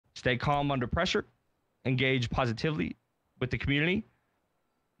stay calm under pressure, engage positively with the community,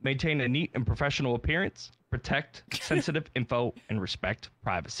 maintain a neat and professional appearance, protect sensitive info, and respect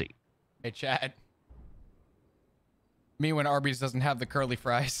privacy. Hey, Chad. Me when Arby's doesn't have the curly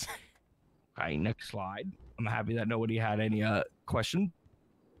fries. Okay, next slide. I'm happy that nobody had any question.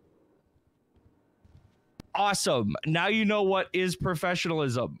 Awesome. Now you know what is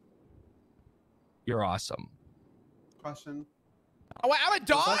professionalism. You're awesome. Question. Oh, wait, I'm a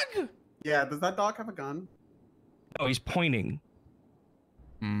dog? Yeah, does that dog have a gun? Oh, he's pointing.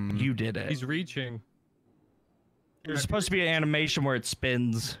 You did it. He's reaching. There's supposed to be an animation where it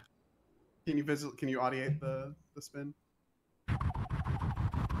spins. Can you audiate the spin? Thank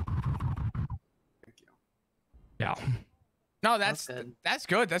you. Yeah. No, that's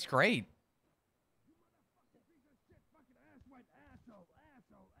good. That's great.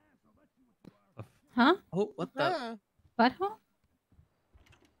 Huh? Oh, what the? Butthole?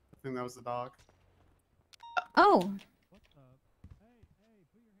 I think that was the dog. Oh.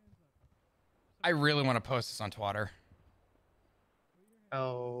 I really want to post this on Twitter.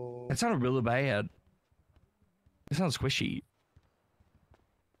 Oh. That sounded really bad. It sounds squishy.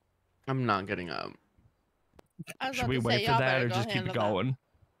 I'm not getting up. Should we wait for that or just keep it going?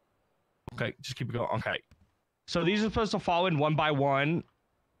 Okay, just keep it going. Okay. So these are supposed to fall in one by one.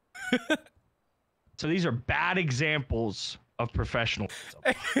 So these are bad examples of professionalism.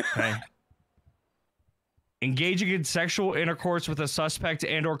 Okay. Engaging in sexual intercourse with a suspect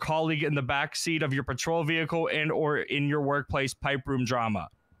and or colleague in the back seat of your patrol vehicle and or in your workplace pipe room drama.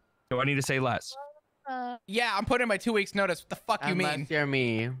 Do I need to say less? Yeah, I'm putting my 2 weeks notice. What the fuck you mean? Unless you're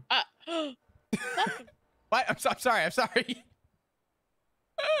me. What? I'm sorry. I'm sorry.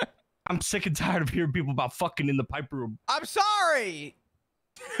 I'm sick and tired of hearing people about fucking in the pipe room. I'm sorry.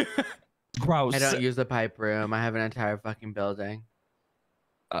 Gross. I don't use the pipe room. I have an entire fucking building.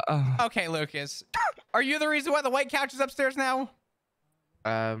 Okay, Lucas. Are you the reason why the white couch is upstairs now?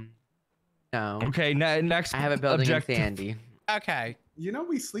 No. Okay, next. I have a building in Sandy. Okay. You know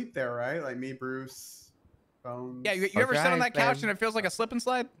we sleep there, right? Like me, Bruce, Bones. Yeah, you ever sit on that couch and it feels like a slip and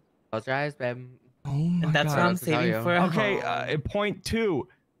slide? Close your eyes, babe. Oh my That's God. what I'm saving for. Okay, point 2.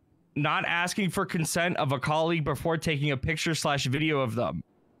 Not asking for consent of a colleague before taking a picture/video of them.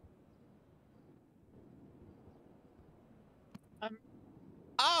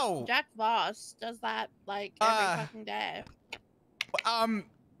 Oh. Jack Voss does that like every fucking day.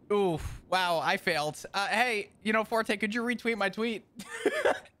 Oof. Wow, I failed. Hey, you know, Forte, could you retweet my tweet?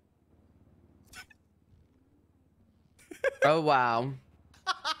 Oh, wow.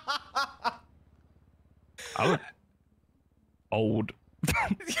 I look old.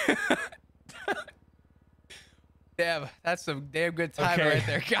 Damn, that's some damn good time right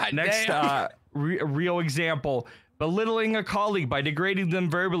there. God Next, damn. real example. Belittling a colleague by degrading them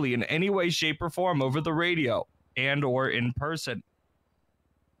verbally in any way, shape, or form over the radio and or in person.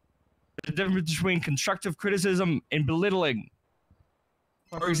 There's a difference between constructive criticism and belittling.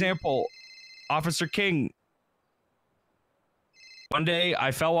 For example, Officer King. One day,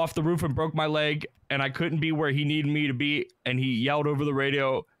 I fell off the roof and broke my leg, and I couldn't be where he needed me to be, and he yelled over the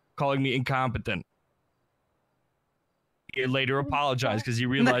radio, calling me incompetent. He later apologized because he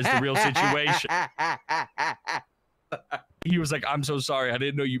realized the real situation. He was like, I'm so sorry. I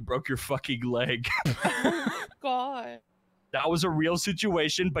didn't know you broke your fucking leg. God. That was a real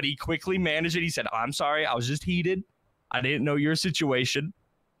situation, but he quickly managed it. He said, I'm sorry. I was just heated. I didn't know your situation.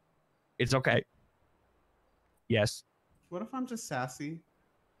 It's okay. Yes. What if I'm just sassy?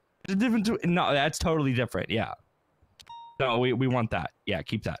 There's a difference. No, that's totally different. Yeah. No, we want that. Yeah,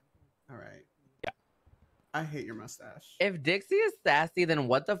 keep that. All right. Yeah. I hate your mustache. If Dixie is sassy, then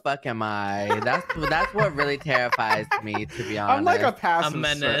what the fuck am I? That's what really terrifies me, to be honest. I'm like a passive. A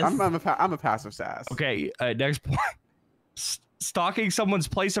menace. I'm a passive sass. Okay, next point. Stalking someone's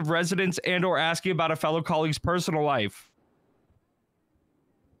place of residence and or asking about a fellow colleague's personal life.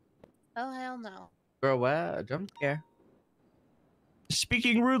 Oh, hell no. Girl, what? Jump scare.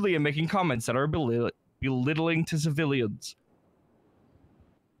 Speaking rudely and making comments that are belittling to civilians.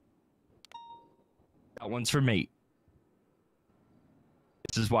 That one's for me.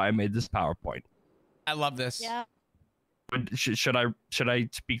 This is why I made this PowerPoint. I love this. Yeah. Should I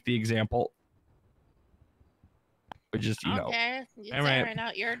speak the example? Or just, you know. Okay. You All airing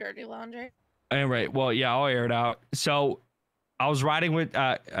out your dirty laundry. All right. Well, yeah, I'll air it out. So I was riding with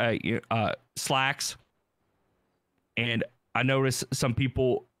Slacks, and I noticed some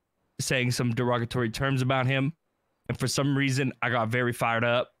people saying some derogatory terms about him. And for some reason, I got very fired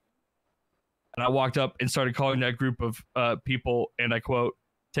up. And I walked up and started calling that group of people, and I quote,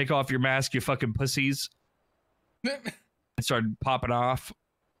 "Take off your mask, you fucking pussies." And started popping off.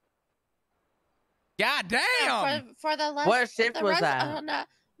 God damn. For the rest, What shift the was rest, that?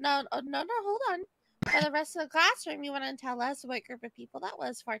 no, hold on. For the rest of the classroom, you want to tell us what group of people that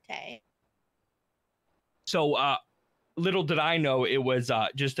was, Forte? So, little did I know it was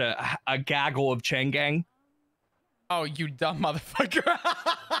just a gaggle of Chang Gang. Oh, you dumb motherfucker.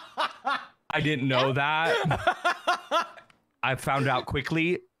 I didn't know that. I found out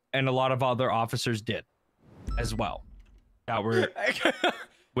quickly, and a lot of other officers did as well that were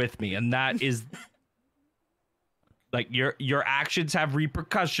with me. And that is like your actions have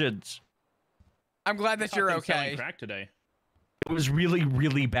repercussions. I'm glad that you're okay. Crack today. It was really,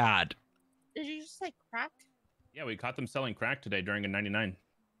 really bad. Did you just say crack? Yeah, we caught them selling crack today during a 99.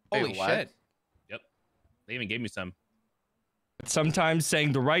 Holy Wait, what? shit. Yep. They even gave me some. Sometimes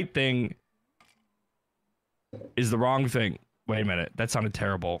saying the right thing is the wrong thing. Wait a minute. That sounded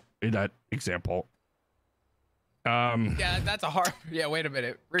terrible in that example. Yeah, that's a hard. Yeah, wait a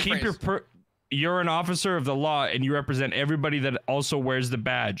minute. Rephrase. You're an officer of the law and you represent everybody that also wears the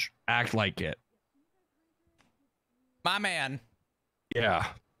badge. Act like it. My man. Yeah.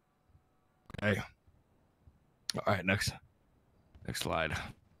 Okay. All right, next slide.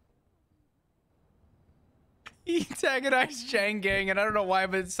 He antagonized Chang Gang, and I don't know why,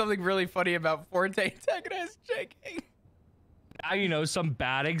 but it's something really funny about Forte antagonized Chang Gang. Now you know some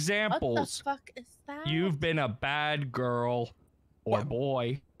bad examples. What the fuck is that? You've been a bad girl or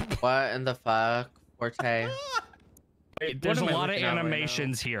boy. What in the fuck, Forte? Wait, there's a am I lot of looking at right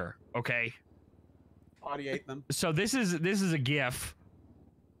animations here, okay? Audiate them. So this is a GIF,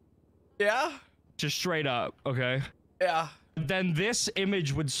 Yeah? just straight up, okay? Yeah. Then this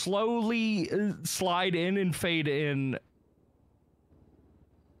image would slowly slide in and fade in.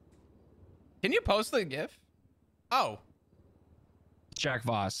 Can you post the GIF? Oh. Jack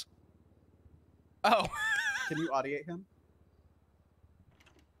Voss. Oh. Can you audiate him?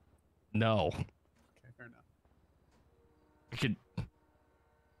 No. Okay, fair enough. I could.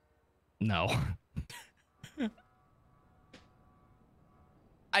 No.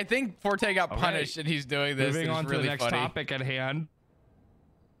 I think Forte got Okay. punished and he's doing this. Moving It's on to really the next funny. topic at hand.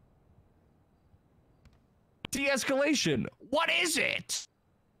 De-escalation. What is it?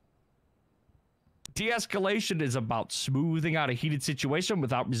 De-escalation is about smoothing out a heated situation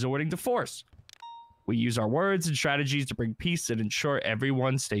without resorting to force. We use our words and strategies to bring peace and ensure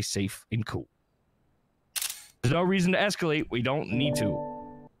everyone stays safe and cool. There's no reason to escalate. We don't need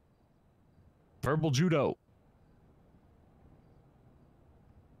to. Verbal judo.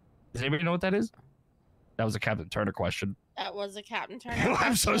 Does anybody know what that is? That was a Captain Turner question. That was a Captain Turner.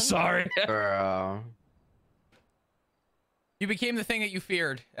 I'm so question. sorry. Girl. You became the thing that you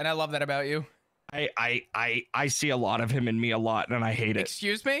feared, and I love that about you. I see a lot of him in me a lot, and I hate it.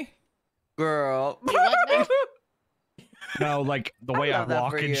 Excuse me? Girl. Wait, what now? No, like the way I love that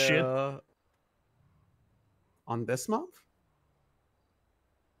walk for and shit. you. On this month?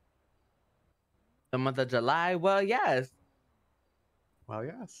 The month of July? Well, yes. Well,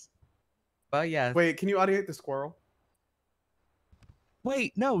 yes. Well, yes. Wait, can you audiate the squirrel?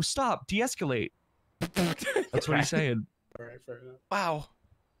 Wait, no, stop. De-escalate. That's what he's saying. All right, fair enough. Wow.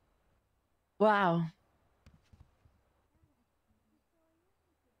 Wow.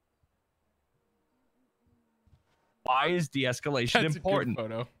 Why is de-escalation That's important? a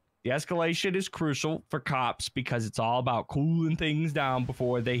good photo. De-escalation is crucial for cops because it's all about cooling things down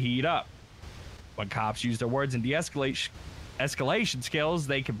before they heat up. When cops use their words and escalation skills,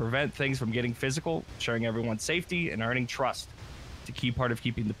 they can prevent things from getting physical, ensuring everyone's safety and earning trust. It's a key part of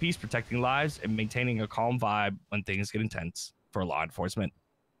keeping the peace, protecting lives, and maintaining a calm vibe when things get intense for law enforcement.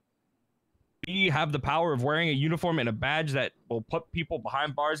 We have the power of wearing a uniform and a badge that will put people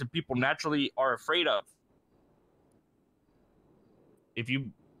behind bars and people naturally are afraid of. If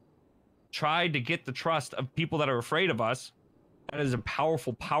you try to get the trust of people that are afraid of us, that is a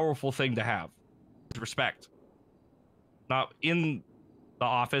powerful, powerful thing to have. Respect. Not in the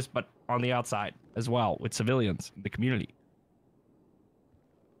office, but on the outside as well, with civilians in the community.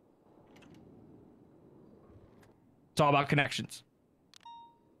 It's all about connections.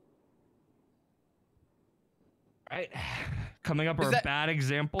 Right? Coming up are a bad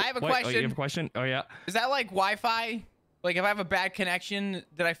example. I have a Wait, question. Oh, you have a question? Oh, yeah. Is that like Wi-Fi? Like if I have a bad connection,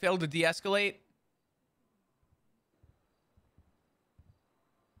 did I fail to de-escalate?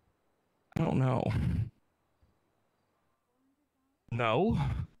 I don't know. No.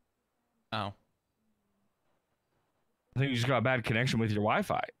 Oh. I think you just got a bad connection with your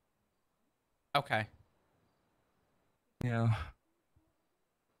Wi-Fi. Okay. Yeah.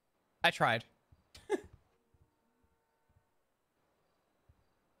 I tried.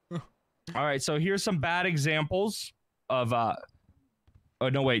 All right, so here's some bad examples of Oh,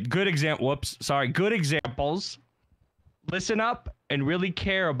 no, wait. Good example. Whoops. Sorry. Good examples. Listen up and really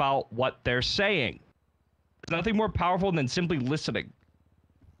care about what they're saying. There's nothing more powerful than simply listening.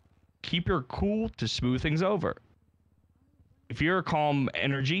 Keep your cool to smooth things over. If you're a calm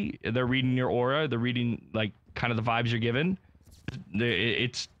energy, they're reading your aura, they're reading like kind of the vibes you're given.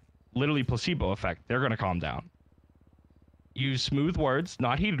 It's literally placebo effect. They're gonna calm down. Use smooth words,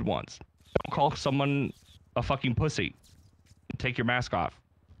 not heated ones. Don't call someone a fucking pussy. Take your mask off.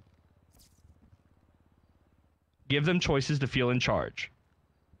 Give them choices to feel in charge.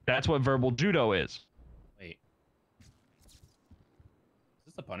 That's what verbal judo is. Wait. Is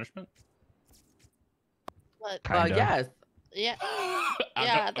this a punishment? What? Well, Kinda. yes. Yeah.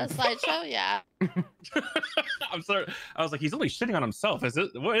 Yeah, the slideshow. Yeah. I'm sorry. I was like, he's only shitting on himself. Is it?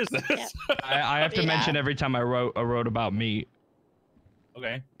 What is this? Yeah. I have to Yeah. mention every time I wrote about me.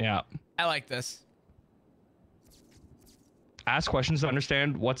 Okay. Yeah. I like this. Ask questions to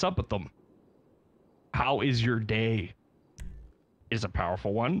understand what's up with them. How is your day? Is a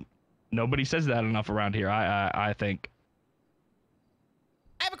powerful one. Nobody says that enough around here. I think.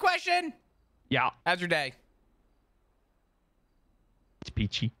 I have a question. Yeah. How's your day? It's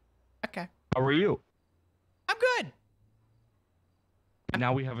peachy. Okay. How are you? I'm good.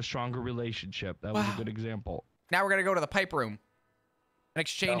 Now we have a stronger relationship. That was Wow. a good example. Now we're gonna go to the pipe room and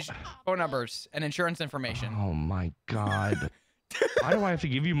exchange Oh. phone numbers and insurance information. Oh my god. Why do I have to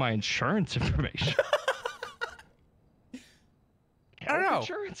give you my insurance information? I don't know.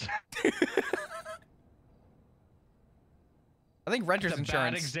 Insurance. I think renter's That's a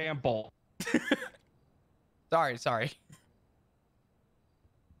bad insurance. example. Sorry.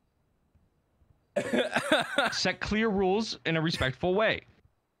 Set clear rules in a respectful way.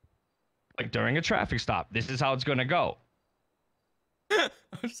 Like during a traffic stop. This is how it's gonna go.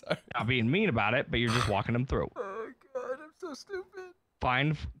 I'm sorry. Not being mean about it, but you're just walking them through. Oh god, I'm so stupid.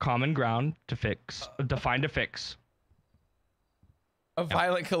 Find common ground to fix. Define to fix. A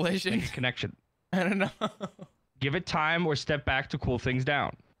violent collision. Make a connection. I don't know. Give it time or step back to cool things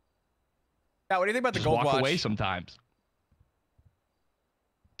down. Now, what do you think about the Just gold walk watch? away sometimes.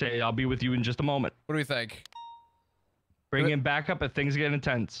 Say, I'll be with you in just a moment. What do we think? Bring in backup if things get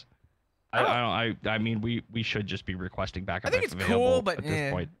intense. I mean, we should just be requesting backup. I think if it's available cool, but at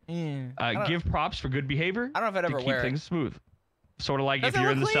this point. I don't- Give props for good behavior I don't know if I'd to ever keep wear it. things smooth. Sort of like Does if it you're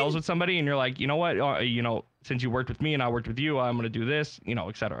look in the cells clean? with somebody and you're like, you know what, since you worked with me and I worked with you, I'm gonna do this,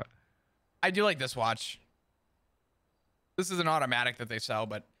 etc. I do like this watch. This is an automatic that they sell,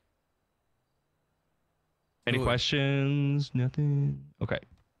 but Any Ooh. questions? Nothing. Okay.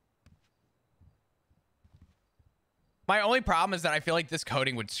 my only problem is that I feel like this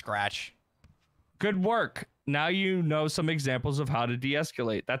coating would scratch. Good work. Now you know some examples of how to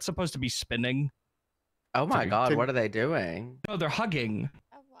de-escalate. That's supposed to be spinning. Oh my god, Can- what are they doing? No, they're hugging.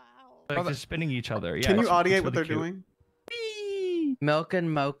 Oh wow. Like Oh, they're spinning each other. Yeah. Can you it's audiate what really they're cute. doing? Milk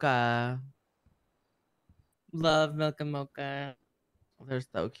and mocha. Love milk and mocha. They're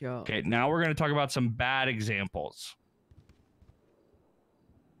so cute. Okay, now we're going to talk about some bad examples.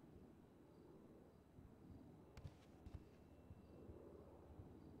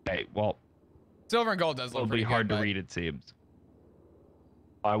 Okay, well, Silver and gold does it'll look be pretty hard good, to but read, it seems.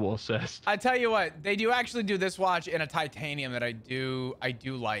 I will assist. I tell you what, they do actually do this watch in a titanium that I do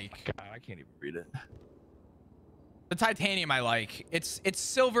like. God, I can't even read it. The titanium I like. It's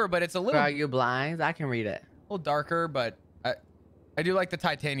silver, but it's a little Are you blind? I can read it. darker, but I do like the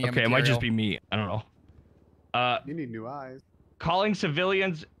titanium. Okay, it might just material. be me. I don't know. You need new eyes. Calling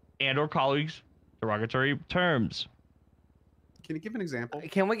civilians and or colleagues derogatory terms. Can you give an example?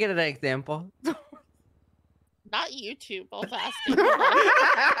 Can we get an example? Not you two both asking.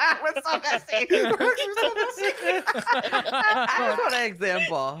 We're so messy. We're so messy. I just want an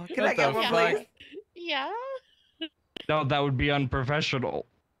example. Can I What get the one, fuck? please? Yeah. No, that would be unprofessional.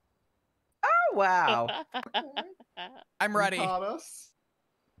 Oh, wow. I'm ready. You taught us.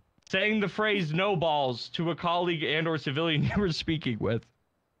 Saying the phrase "no balls" to a colleague and or civilian you were speaking with.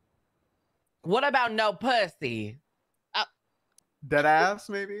 What about no pussy? Dead ass,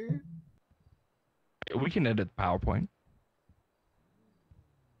 maybe? We can edit the PowerPoint.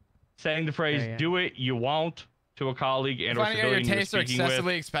 Saying the phrase Yeah. "do it, you won't" to a colleague and or Finding out your civilian you were tastes are speaking with.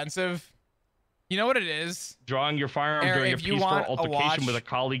 excessively expensive. You know what it is? Drawing your firearm Aaron, during a if you peaceful want a altercation with a watch-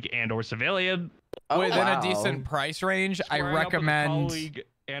 colleague and or civilian. Oh, Within wow. a decent price range, I Squaring up with a recommend colleague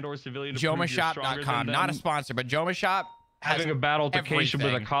and or civilian to prove you're stronger JomaShop.com. than Not a them. sponsor, but JomaShop has Having a bad altercation with a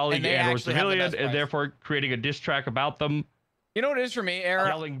everything, colleague and they and or actually have the civilian, best and price. therefore creating a diss track about them. You know what it is for me, Aaron?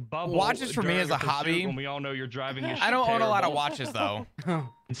 Yelling bubble. watches for me during is a pursuit hobby. When we all know you're driving your I don't shit own a lot of terrible. watches though,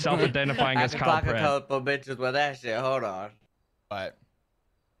 Self-identifying I as can clock a Calpred. couple bitches with that shit. Hold on. but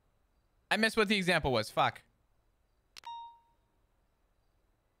I missed what the example was. Fuck.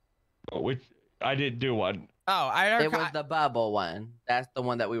 Which I didn't do one. Oh, I It was the bubble one. That's the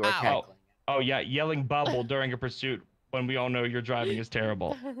one that we were Ow. tackling. Oh yeah, yelling bubble during a pursuit when we all know your driving is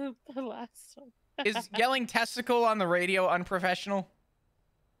terrible. The last one. Is yelling testicle on the radio unprofessional?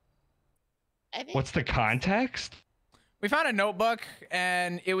 I think What's the context? We found a notebook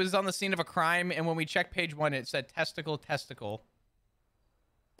and it was on the scene of a crime, and when we checked page 1, it said testicle, testicle.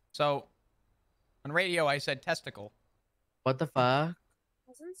 So on radio, I said testicle. What the fuck?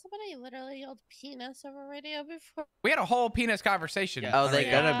 Wasn't somebody literally yelled penis over radio before? We had a whole penis conversation. Yeah. Oh, on they're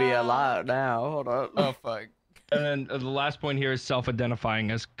radio. gonna be a lot now. Hold on. Oh fuck. And then the last point here is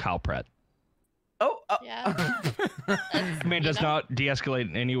self-identifying as Kyle Pratt. Oh, Yeah. Man does not de-escalate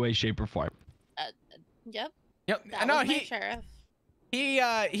in any way, shape, or form. Yep. Yep. That No, was my he sheriff.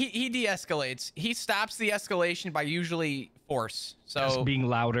 he de-escalates. He stops the escalation by usually force. Just So being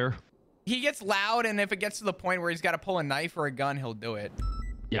louder. he gets loud, and if it gets to the point where he's got to pull a knife or a gun, he'll do it.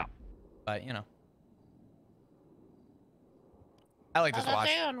 Yeah. But you know, I like this Well, watch.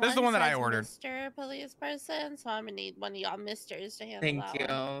 that This is the one that I says ordered. Mr. Police Person, so I'm gonna need one of y'all misters to handle Thank that you.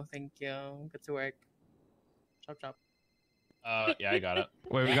 one. Thank you. Good to work. Chop chop. Yeah, I got it.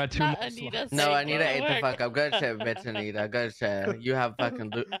 Wait, we got two Not more. Anita no, saying Anita ate the work. fuck up. Good shit, bitch, Anita. Good shit. You have fucking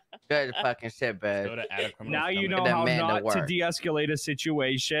good fucking shit, Go bitch. to add a criminal Now you stomach. know That how man to not to work. de-escalate a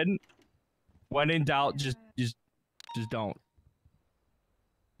situation. When in doubt, just don't.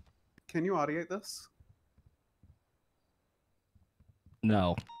 Can you audiate this?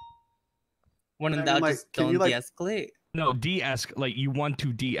 No. When in I mean, doubt, like, just can don't you, like- de-escalate. No, de-escalate. You want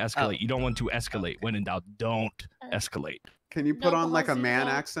to de-escalate. Oh. You don't want to escalate. When in doubt, don't escalate. Can you put No, on like a because man you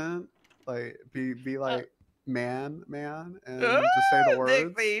don't- accent? Like be like man, and just say the words.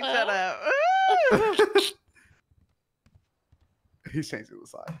 Dixie, shut up. He's changing the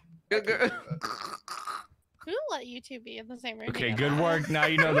side. Good girl. Who let you two be in the same room? Okay, together? good work. Now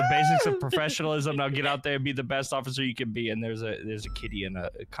you know the basics of professionalism. Now get out there and be the best officer you can be. And there's a kitty in a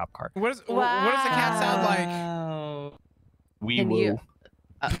cop car. What does the cat sound like? Wow. Wee Can woo. you-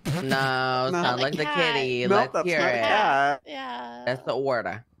 No, No. sound like the Cat. kitty. No, Let's that's hear not a it. cat. Yeah. That's the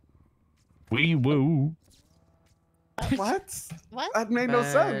order. Wee woo. What? What? That made no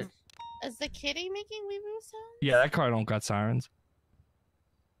sense. Is the kitty making wee woo sounds? Yeah, that car don't got sirens.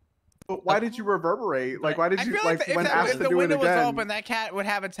 But why did you reverberate? Like, why did I you feel like if when that- asked if to the do it window was again? open, that cat would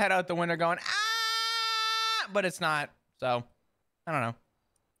have its head out the window going ah, but it's not. So I don't know.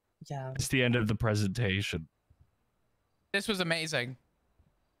 Yeah. It's the end of the presentation. This was amazing.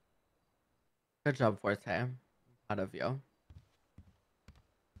 Good job, Forte. Out of you.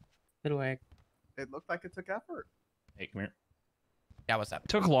 Good work. It looked like it took effort. Hey, come here. Yeah, what's up?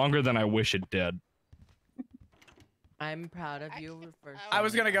 Took longer than I wish it did. I'm proud of you for. I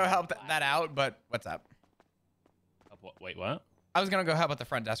was gonna go showing help up. that out, but what's up? Wait, what? I was gonna go help at the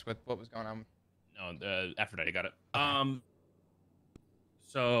front desk with what was going on. No, Aphrodite got it.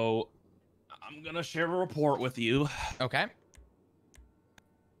 So I'm gonna share a report with you. Okay.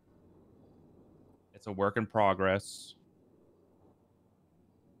 It's a work in progress.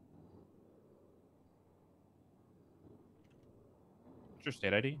 What's your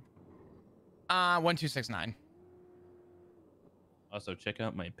state ID? 1269. Also, check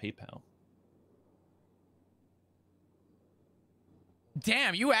out my PayPal.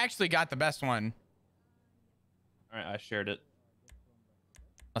 Damn, you actually got the best one. All right, I shared it.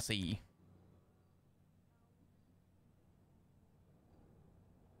 Let's see.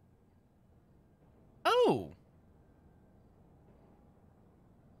 Oh.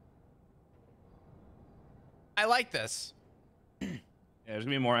 I like this. Yeah, there's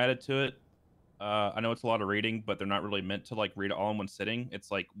gonna be more added to it. I know it's a lot of reading, but they're not really meant to like read it all in one sitting.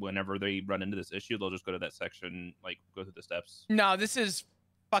 It's like whenever they run into this issue, they'll just go to that section, like go through the steps. No, this is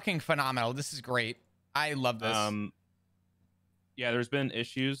fucking phenomenal. This is great. I love this. Yeah, there's been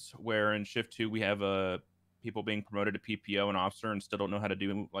issues where in shift 2 we have people being promoted to PPO and officer and still don't know how to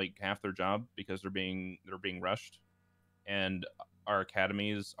do like half their job because they're being rushed, and our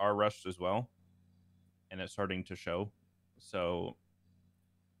academies are rushed as well, and it's starting to show. So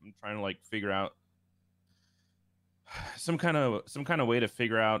I'm trying to like figure out some kind of way to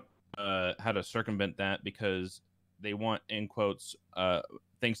figure out how to circumvent that, because they want, in quotes,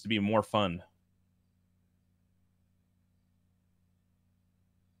 things to be more fun.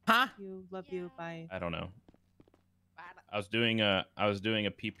 Huh? You love you. Bye. I don't know. I was doing a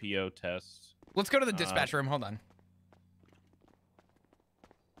PPO test. Let's go to the dispatch room. Hold on.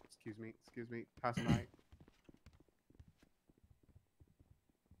 Excuse me. Pass the mic.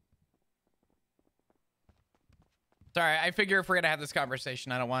 Sorry, I figure if we're gonna have this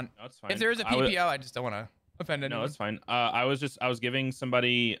conversation, I don't want. No, it's fine. If there is a PPO, I just don't want to offend anyone. No, it's fine. I was giving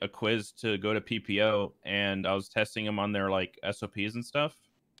somebody a quiz to go to PPO, and I was testing them on their like SOPs and stuff,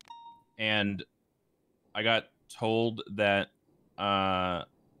 and I got told that a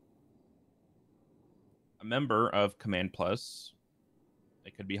member of Command Plus,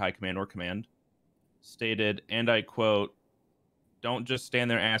 it could be High Command or Command, stated, and I quote, "Don't just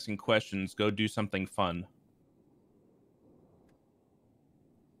stand there asking questions. Go do something fun."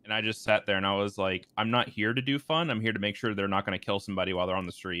 And I just sat there and I was like, I'm not here to do fun. I'm here to make sure they're not going to kill somebody while they're on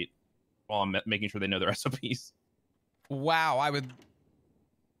the street, while I'm making sure they know their SOPs. Wow, I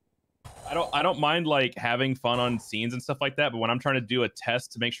don't mind like having fun on scenes and stuff like that, but when I'm trying to do a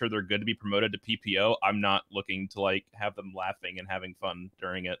test to make sure they're good to be promoted to PPO, I'm not looking to like have them laughing and having fun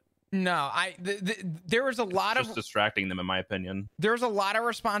during it. No, there was a lot It's just distracting them, in my opinion. There's a lot of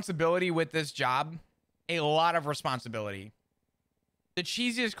responsibility with this job, a lot of responsibility. The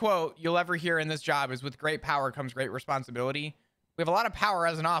cheesiest quote you'll ever hear in this job is, "With great power comes great responsibility." We have a lot of power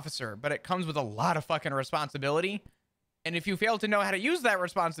as an officer, but it comes with a lot of fucking responsibility. And if you fail to know how to use that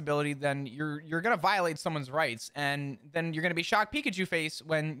responsibility, then you're gonna violate someone's rights, and then you're gonna be shocked Pikachu face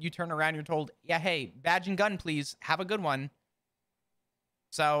when you turn around and you're told, "Yeah, hey, badge and gun, please. Have a good one."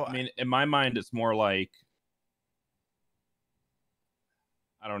 So I mean, in my mind, it's more like,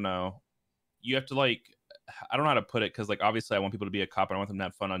 I don't know. You have to like, I don't know how to put it, because like obviously I want people to be a cop and I want them to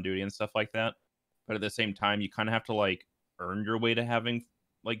have fun on duty and stuff like that. But at the same time, you kind of have to like earn your way to having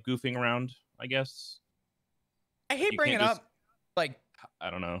like goofing around, I guess. I hate bringing up like, I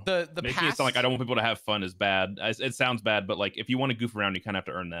don't know. The Making past. it sound like I don't want people to have fun is bad. It sounds bad, but like if you want to goof around, you kind of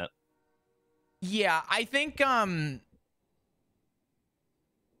have to earn that. Yeah, I think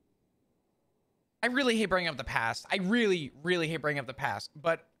I really hate bringing up the past. I really, really hate bringing up the past.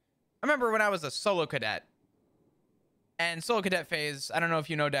 But I remember when I was a solo cadet, and solo cadet phase, I don't know if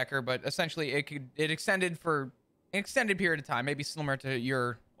you know, Decker, but essentially it extended for an extended period of time, maybe similar to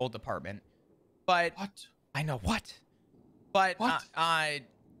your old department. But What? I know what. But What? I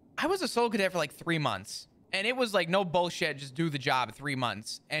was a solo cadet for like 3 months, and it was like no bullshit, just do the job 3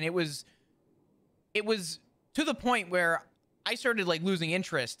 months. And it was to the point where I started like losing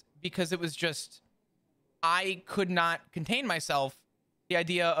interest, because it was just, I could not contain myself, the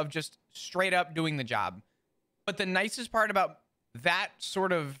idea of just straight up doing the job. But the nicest part about that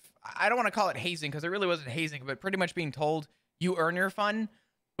sort of, I don't want to call it hazing, because it really wasn't hazing, but pretty much being told you earn your fun,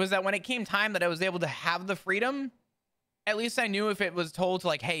 was that when it came time that I was able to have the freedom, at least I knew if it was told to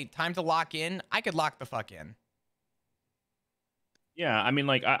like, hey, time to lock in, I could lock the fuck in. Yeah, I mean,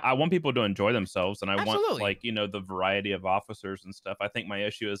 like, I want people to enjoy themselves, and I want, Absolutely. like, you know, the variety of officers and stuff. I think my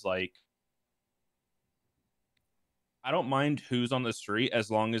issue is, like, I don't mind who's on the street as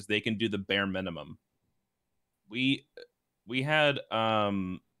long as they can do the bare minimum. We had a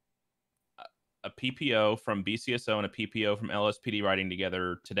PPO from BCSO and a PPO from LSPD riding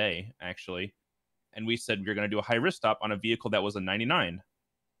together today, actually. And we said we were going to do a high-risk stop on a vehicle that was a 99.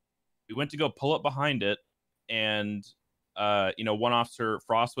 We went to go pull up behind it, and you know, one officer,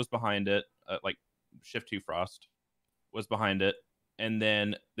 Frost, was behind it, like Shift 2 Frost was behind it, and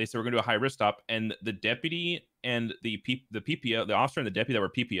then they said we're going to do a high risk stop, and the deputy and the PPO, the officer and the deputy that were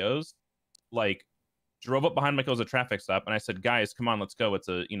PPOs, like drove up behind me like it was a traffic stop, and I said, guys, come on, let's go. It's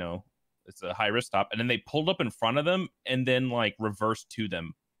a, you know, it's a high risk stop, and then they pulled up in front of them and then like reversed to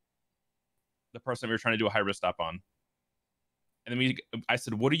them, the person we were trying to do a high risk stop on. And then I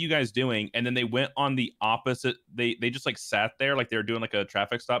said, what are you guys doing? And then they went on the opposite. They just like sat there like they were doing like a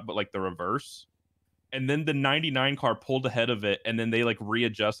traffic stop, but like the reverse. And then the 99 car pulled ahead of it, and then they like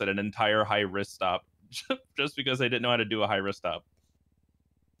readjusted an entire high risk stop just because they didn't know how to do a high risk stop.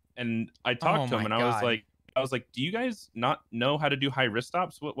 And I talked to them, and I was like, do you guys not know how to do high risk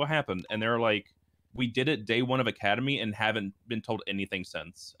stops? What happened? And they were like, we did it day one of academy and haven't been told anything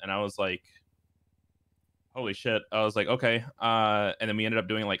since. And I was like, holy shit. I was like, okay. And then we ended up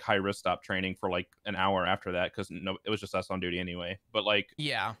doing like high risk stop training for like an hour after that, because no, it was just us on duty anyway. But like,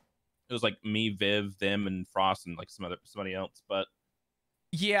 yeah, it was like me, Viv, them, and Frost, and like somebody else. But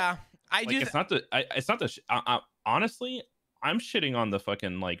yeah, I like, do. It's not the. Honestly, I'm shitting on the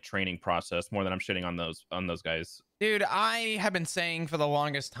fucking like training process more than I'm shitting on those guys. Dude, I have been saying for the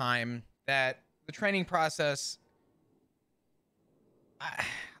longest time that the training process.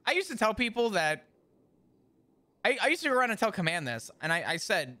 I used to tell people that. I used to go around and tell command this, and I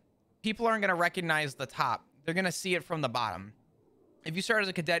said, people aren't going to recognize the top. They're going to see it from the bottom. If you start as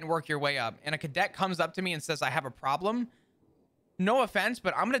a cadet and work your way up, and a cadet comes up to me and says, I have a problem, no offense,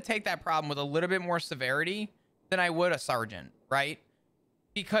 but I'm going to take that problem with a little bit more severity than I would a sergeant, right?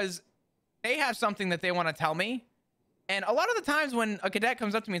 Because they have something that they want to tell me, And a lot of the times when a cadet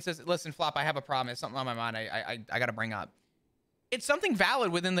comes up to me and says, listen, Flop, I have a problem. It's something on my mind. I got to bring up. It's something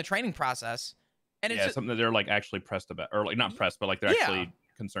valid within the training process. And it's something that they're like actually pressed about, or like not pressed, but like they're actually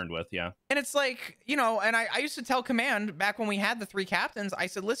concerned with. Yeah. And it's like, you know, and I used to tell command back when we had the 3 captains, I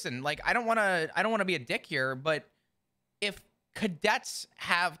said, listen, like, I don't want to be a dick here, but if cadets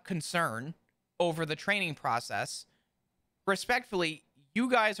have concern over the training process, respectfully, you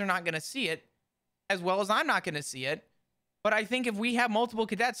guys are not going to see it as well as I'm not going to see it. But I think if we have multiple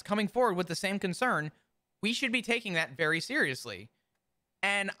cadets coming forward with the same concern, we should be taking that very seriously.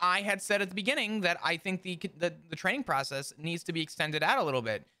 And I had said at the beginning that I think the training process needs to be extended out a little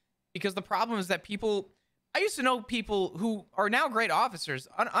bit, because the problem is that I used to know people who are now great officers.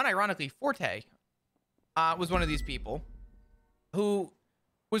 Unironically, Forte was one of these people who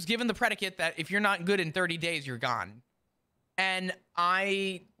was given the predicate that if you're not good in 30 days, you're gone. And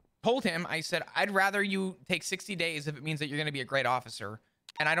I told him, I said, I'd rather you take 60 days if it means that you're going to be a great officer.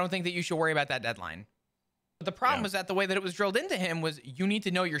 And I don't think that you should worry about that deadline. But the problem was that the way that it was drilled into him was you need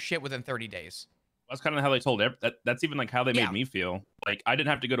to know your shit within 30 days. That's kind of how they told that's even like how they made me feel. Like I didn't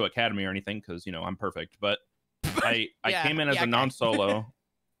have to go to academy or anything because, you know, I'm perfect. But I came in as a non-solo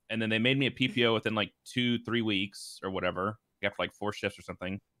and then they made me a PPO within like 2-3 weeks or whatever, after like 4 shifts or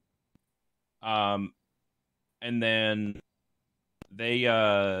something. And then they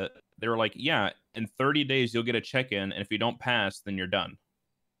were like, yeah, in 30 days you'll get a check-in, and if you don't pass, then you're done.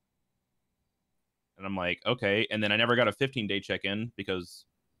 And I'm like, okay. And then I never got a 15-day check-in because,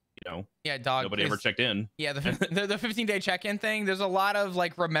 you know, nobody ever checked in. Yeah, the 15-day check-in thing. There's a lot of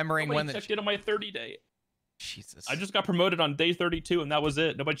like remembering nobody when the checked in on my 30-day. Jesus. I just got promoted on day 32, and that was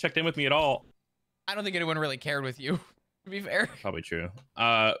it. Nobody checked in with me at all. I don't think anyone really cared with you, to be fair. Probably true.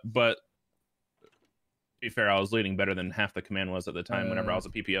 But to be fair, I was leading better than half the command was at the time whenever I was a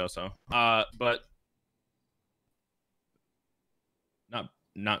PPO. So, but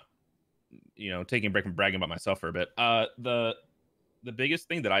not you know, taking a break from bragging about myself for a bit. The biggest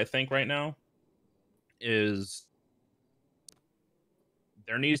thing that I think right now is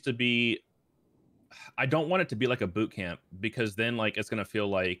there needs to be. I don't want it to be like a boot camp, because then like it's gonna feel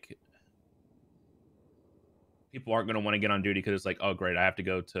like people aren't gonna want to get on duty because it's like, oh great, I have to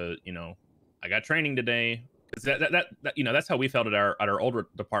go to, you know, I got training today. Because that you know, that's how we felt at our older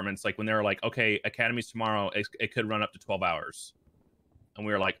departments. Like when they were like, okay, academy's tomorrow, it could run up to 12 hours. And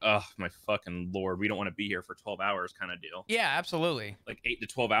we were like, oh, my fucking Lord, we don't want to be here for 12 hours kind of deal. Yeah, absolutely. Like 8 to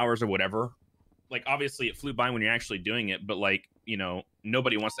 12 hours or whatever. Like, obviously, it flew by when you're actually doing it. But, like, you know,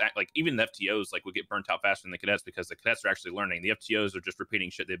 nobody wants to act like, even the FTOs, like, would get burnt out faster than the cadets because the cadets are actually learning. The FTOs are just repeating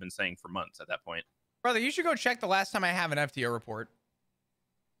shit they've been saying for months at that point. Brother, you should go check the last time I have an FTO report.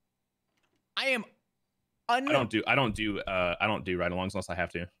 I am I don't do ride-alongs unless I have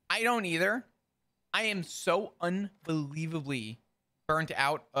to. I don't either. I am so unbelievably burnt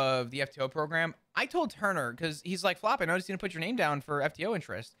out of the FTO program. I told Turner, because he's like, Flop, I noticed you didn't put your name down for FTO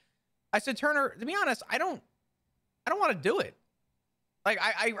interest. I said, Turner, to be honest, I don't want to do it. Like,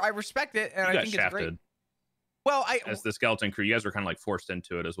 I respect it, and I think it's great. Well, as the skeleton crew, you guys were kind of like forced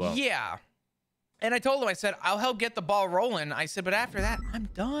into it as well. Yeah. And I told him, I said, I'll help get the ball rolling. I said, but after that, I'm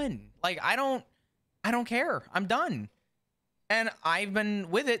done. Like, I don't care. I'm done. And I've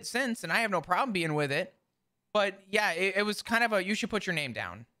been with it since, and I have no problem being with it. But yeah, it was kind of you should put your name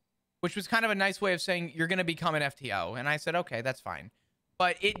down, which was kind of a nice way of saying you're going to become an FTO. And I said, okay, that's fine.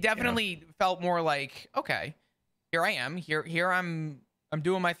 But it definitely felt more like, okay, here I am. Here I'm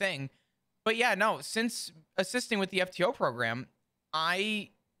doing my thing. But yeah, no, since assisting with the FTO program, I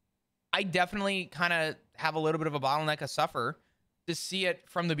definitely kind of have a little bit of a bottleneck, a suffer to see it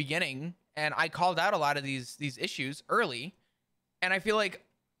from the beginning. And I called out a lot of these issues early. And I feel like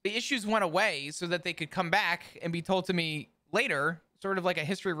the issues went away so that they could come back and be told to me later, sort of like a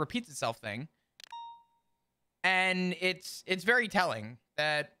history repeats itself thing. And it's very telling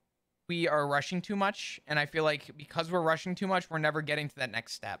that we are rushing too much. And I feel like because we're rushing too much, we're never getting to that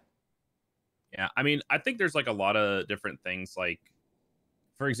next step. Yeah, I mean, I think there's like a lot of different things. Like,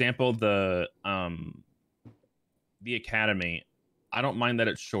 for example, the academy, I don't mind that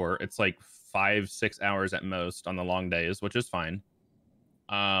it's short. It's like 5-6 hours at most on the long days, which is fine.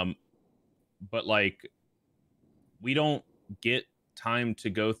 But like, we don't get time to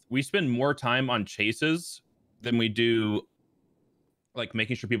go. We spend more time on chases than we do like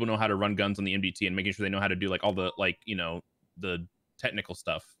making sure people know how to run guns on the MDT and making sure they know how to do like all the, like, you know, the technical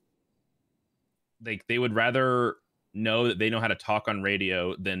stuff. They would rather know that they know how to talk on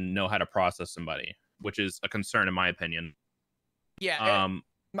radio than know how to process somebody, which is a concern in my opinion. Yeah.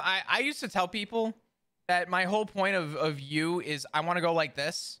 I used to tell people that my whole point of you is I want to go like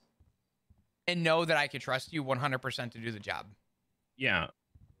this. and know that I can trust you 100% to do the job. Yeah.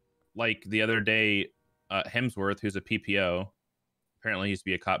 Like the other day, Hemsworth, who's a PPO, apparently he used to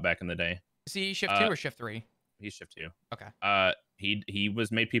be a cop back in the day. Is he shift 2 or shift 3? He's shift 2. Okay. He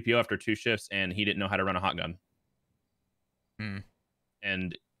was made PPO after 2 shifts, and he didn't know how to run a hot gun.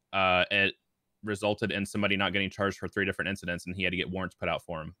 And it resulted in somebody not getting charged for 3 different incidents, and he had to get warrants put out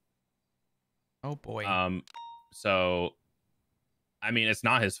for him. Oh boy. So, I mean, it's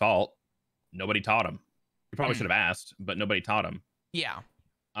not his fault. Nobody taught him. He probably should have asked, but nobody taught him. Yeah.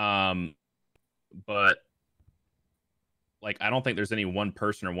 But like, I don't think there's any one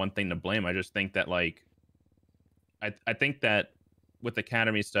person or one thing to blame. I just think that like, I think that with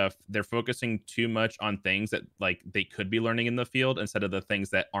Academy stuff, they're focusing too much on things that like they could be learning in the field instead of the things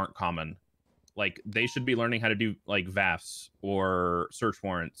that aren't common. Like they should be learning how to do like VAFs or search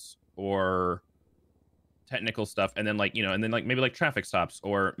warrants or technical stuff, and then like and then like maybe like traffic stops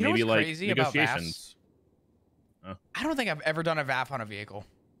or maybe like negotiations. I don't think I've ever done a VAF on a vehicle.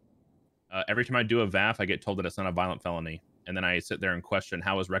 Every time I do a VAF, I get told that it's not a violent felony, and then I sit there and question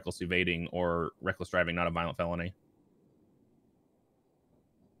how is reckless evading or reckless driving not a violent felony.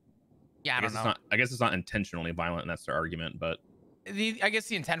 Yeah, I don't know. I guess it's not intentionally violent, and that's their argument, but I guess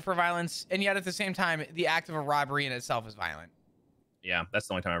the intent for violence, and yet at the same time, the act of a robbery in itself is violent. Yeah, that's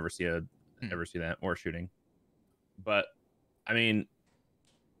the only time I ever see that or shooting. But I mean,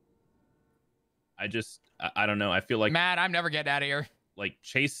 I don't know. I feel like Matt, I'm never getting out of here. Like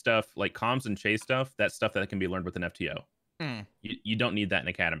chase stuff, like comms and chase stuff, that's stuff that can be learned with an FTO. You don't need that in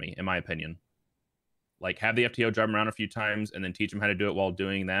Academy, in my opinion. Like have the FTO drive them around a few times and then teach them how to do it while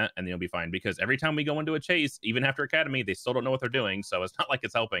doing that, and you'll be fine. Because every time we go into a chase, even after Academy, they still don't know what they're doing. So it's not like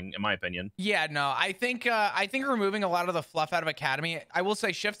it's helping, in my opinion. Yeah, no, I think removing a lot of the fluff out of Academy. I will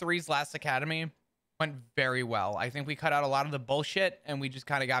say Shift 3's last Academy went very well. I think we cut out a lot of the bullshit and we just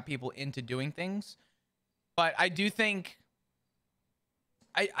kind of got people into doing things. But I do think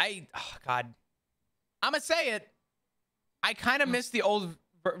oh God, I'm gonna say it. I kind of miss the old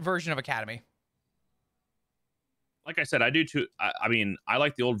version of Academy. Like I said, I do too. I mean, I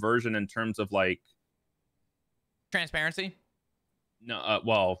like the old version in terms of like transparency. No,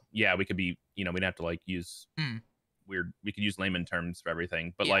 well, yeah, we could be, we'd have to like use we could use layman terms for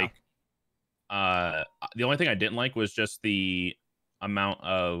everything, but like, the only thing I didn't like was just the amount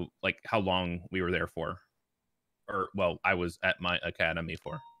of like how long we were there for, or well, I was at my academy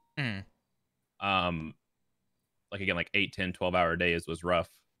for. Like again, like 8, 10, 12-hour days was rough.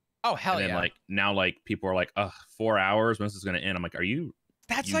 Oh hell and then, like now, like people are like, 4 hours. When's this gonna end? I'm like, are you?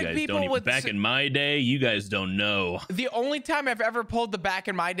 That's you like guys people don't even, with back in my day. You guys don't know. The only time I've ever pulled the back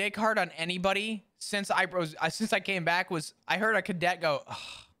in my day card on anybody since I came back was I heard a cadet go,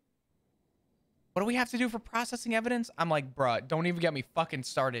 "What do we have to do for processing evidence?" I'm like, bruh, don't even get me fucking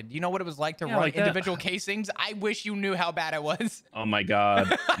started. You know what it was like to run like individual casings? I wish you knew how bad it was. Oh my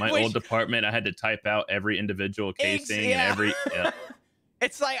God. My old department, I had to type out every individual casing and every. Yeah.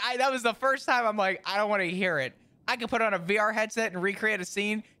 It's like, that was the first time I'm like, I don't want to hear it. I can put on a VR headset and recreate a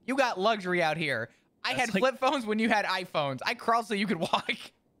scene. You got luxury out here. I had flip phones when you had iPhones. I crawled so you could walk.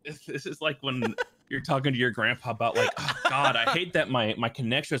 This is like when you're talking to your grandpa about like, oh God, I hate that my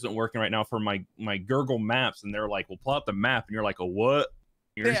connection isn't working right now for my Google Maps. And they're like, well, pull out the map. And you're like, a what?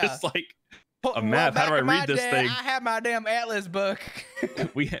 You're just like, a map. How do I read this thing? I have my damn Atlas book.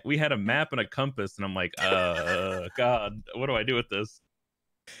 we had a map and a compass. And I'm like, God, what do I do with this?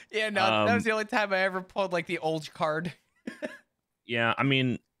 Yeah, no, that was the only time I ever pulled like the old card. Yeah, I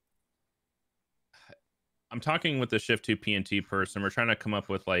mean, I'm talking with the Shift 2 PNT person. We're trying to come up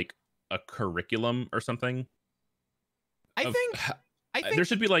with like a curriculum or something. I think there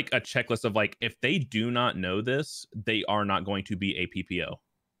should be like a checklist of like, if they do not know this, they are not going to be a PPO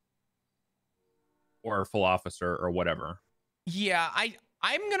or a full officer or whatever. Yeah,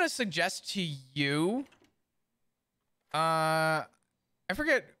 I'm gonna suggest to you. I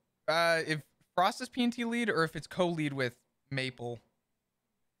forget if Frost is PNT lead or if it's co-lead with Maple.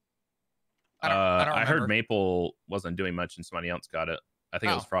 I don't remember. I heard Maple wasn't doing much and somebody else got it. I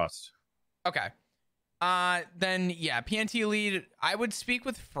think it was Frost. Okay. Then yeah, PNT lead. I would speak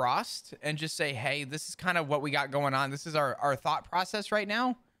with Frost and just say, hey, this is kind of what we got going on. This is our thought process right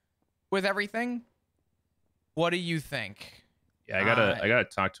now with everything. What do you think? Yeah, I gotta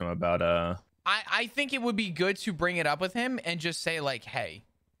talk to him about I think it would be good to bring it up with him and just say like, hey,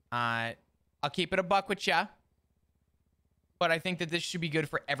 I'll keep it a buck with ya, but I think that this should be good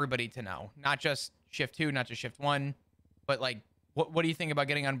for everybody to know, not just Shift 2, not just Shift 1, but like, what do you think about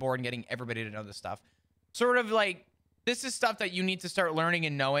getting on board and getting everybody to know this stuff? Sort of like, this is stuff that you need to start learning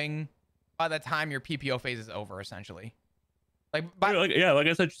and knowing by the time your PPO phase is over, essentially. Like, Like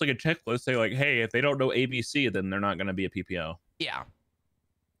I said, just like a checklist. Say like, hey, if they don't know ABC, then they're not going to be a PPO. yeah.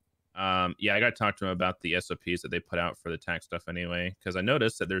 Yeah, I got to talk to them about the SOPs that they put out for the tax stuff anyway, because I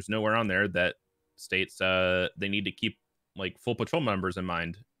noticed that there's nowhere on there that states they need to keep like full patrol members in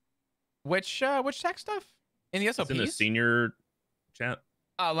mind. Which tech stuff? In the SOPs? It's in the senior chat.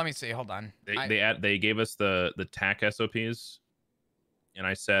 Oh, let me see. Hold on. They gave us the TAC SOPs, and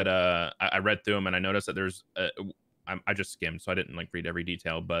I said I read through them and I noticed that there's I just skimmed, so I didn't like read every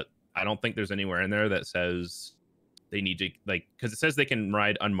detail, but I don't think there's anywhere in there that says they need to like, because it says they can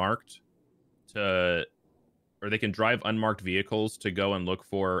ride unmarked or they can drive unmarked vehicles to go and look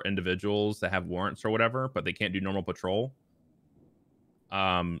for individuals that have warrants or whatever, but they can't do normal patrol.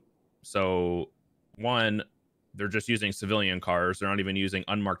 So one, they're just using civilian cars. They're not even using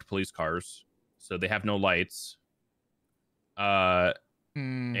unmarked police cars, so they have no lights.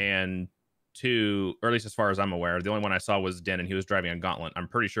 And two, or at least as far as I'm aware, the only one I saw was Den, and he was driving a Gauntlet. I'm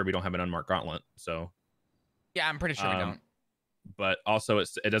pretty sure we don't have an unmarked Gauntlet, so. Yeah, I'm pretty sure we don't. But also,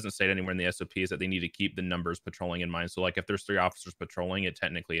 it doesn't state anywhere in the SOPs that they need to keep the numbers patrolling in mind. So, like, if there's 3 officers patrolling, it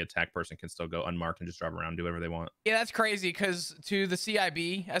technically a TAC person can still go unmarked and just drive around, do whatever they want. Yeah, that's crazy. Because to the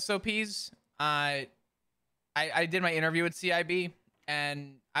CIB SOPs, I did my interview with CIB,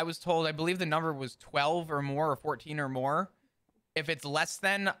 and I was told I believe the number was 12 or more, or 14 or more. If it's less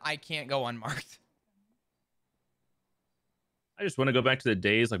than, I can't go unmarked. I just want to go back to the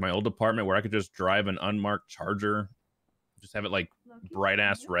days like my old apartment where I could just drive an unmarked Charger, just have it like bright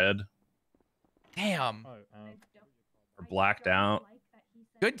ass red. Damn. Or blacked out.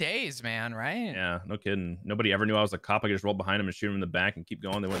 Good days, man, right? Yeah, no kidding. Nobody ever knew I was a cop. I could just roll behind him and shoot him in the back and keep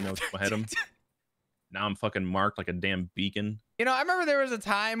going. They wouldn't know to hit him. Now I'm fucking marked like a damn beacon. You know, I remember there was a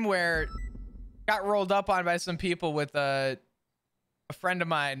time where got rolled up on by some people with a friend of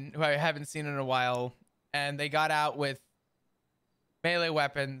mine who I haven't seen in a while, and they got out with melee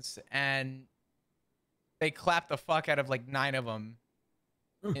weapons and they clapped the fuck out of like 9 of them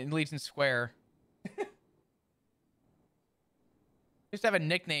in Legion Square. Used to have a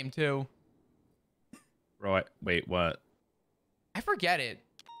nickname too. Bro, wait, what? I forget it.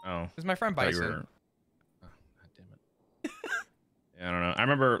 Oh, It was my friend I thought you Bison. were- Oh, God damn it. Yeah, I don't know. I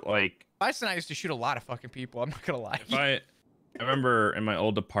remember like Bison and I used to shoot a lot of fucking people. I'm not gonna lie. I remember in my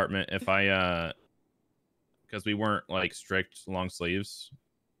old apartment, if I because we weren't like strict long sleeves.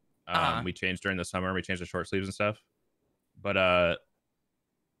 We changed during the summer. We changed to short sleeves and stuff. But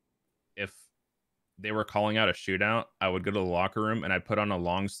if they were calling out a shootout, I would go to the locker room and I'd put on a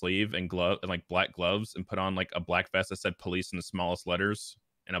long sleeve and glove and like black gloves and put on like a black vest that said police in the smallest letters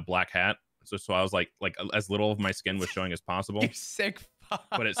and a black hat. So I was like as little of my skin was showing as possible. You sick fuck.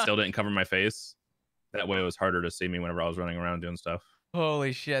 But it still didn't cover my face. That way it was harder to see me whenever I was running around doing stuff.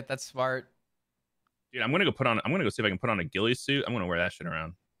 Holy shit, that's smart. Dude, I'm gonna go see if I can put on a ghillie suit. I'm gonna wear that shit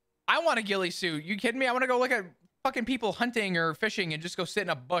around. I want a ghillie suit. You kidding me? I want to go look at fucking people hunting or fishing and just go sit in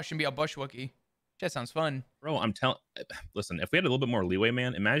a bush and be a bush Wookie. That sounds fun. Bro, listen, if we had a little bit more leeway,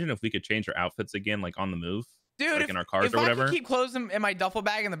 man, imagine if we could change our outfits again, like on the move. Dude, like in our cars if or whatever. I could keep clothes in my duffel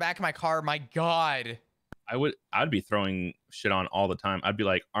bag in the back of my car, my God. I'd be throwing shit on all the time. I'd be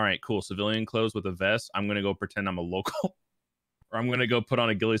like, all right, cool, civilian clothes with a vest. I'm gonna go pretend I'm a local. Or I'm gonna go put on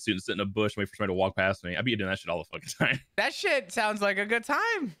a ghillie suit and sit in a bush and wait for somebody to walk past me. I'd be doing that shit all the fucking time. That shit sounds like a good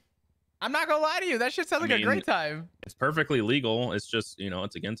time. I'm not gonna lie to you. That shit sounds like a great time. It's perfectly legal. It's just,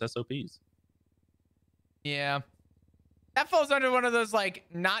 it's against SOPs. Yeah. That falls under one of those, like,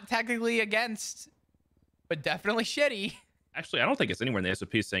 not technically against, but definitely shitty. Actually, I don't think it's anywhere in the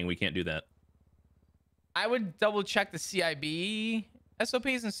SOPs saying we can't do that. I would double check the CIB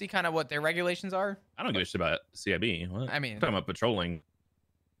SOPs and see kind of what their regulations are. I don't give a shit about CIB. What? I mean, I'm talking about patrolling.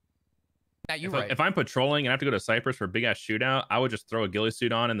 Yeah, you're if right. If I'm patrolling and I have to go to Cyprus for a big ass shootout, I would just throw a ghillie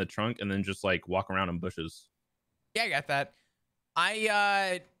suit on in the trunk and then just like walk around in bushes. Yeah, I got that.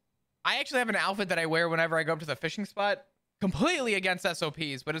 I actually have an outfit that I wear whenever I go up to the fishing spot. Completely against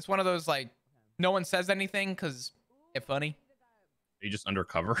SOPs, but it's one of those like no one says anything because it's funny. Are you just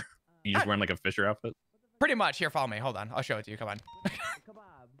undercover? You just wearing like a fisher outfit? Pretty much. Here, follow me. Hold on. I'll show it to you. Come on.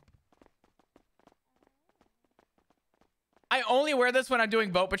 I only wear this when I'm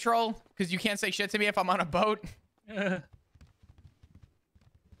doing boat patrol because you can't say shit to me if I'm on a boat.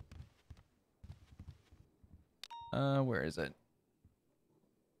 Where is it?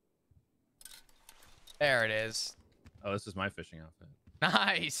 There it is. Oh, this is my fishing outfit.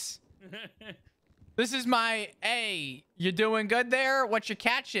 Nice. This is my, hey, you doing good there? What you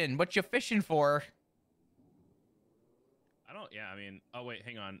catching? What you fishing for? Oh wait,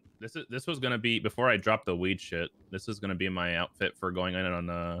 hang on. This was gonna be, before I dropped the weed shit, this is gonna be my outfit for going in on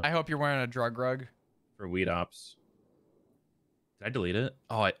I hope you're wearing a drug rug. for weed ops. Did I delete it?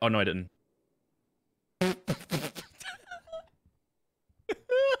 Oh no, I didn't.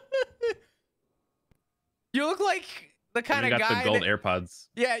 You look like the kind of got guy the gold that, AirPods.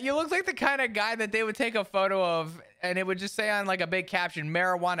 yeah, you look like the kind of guy that they would take a photo of and it would just say on like a big caption,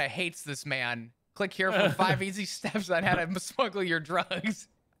 marijuana hates this man. Click here for 5 easy steps on how to smuggle your drugs.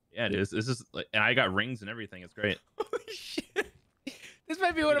 Yeah, it is. This is like, and I got rings and everything. It's great. Holy shit. This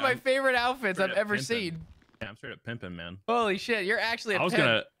might be one of my favorite outfits I've ever seen. Yeah, I'm straight up pimping, man. Holy shit, you're actually a I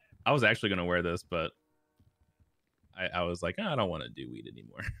pimp. was actually gonna wear this, but I was like, I don't want to do weed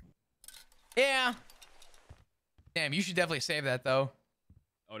anymore. Yeah. Damn, you should definitely save that though.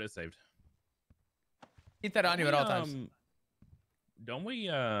 Oh, it is saved. Keep that on you at all times. Don't we?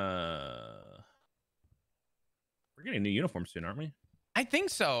 We're getting new uniforms soon, aren't we? I think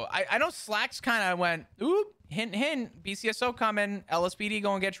so. I know Slacks kind of went, oop, hint, hint, BCSO coming, LSPD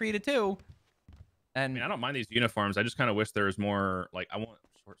going to get treated too. And I mean, I don't mind these uniforms. I just kind of wish there was more. Like, I want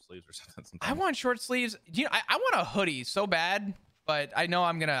short sleeves or something. Sometimes. I want short sleeves. You know, I want a hoodie so bad, but I know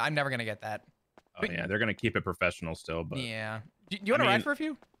I'm never gonna get that. Oh yeah, they're gonna keep it professional still, but yeah. Do you want to ride for a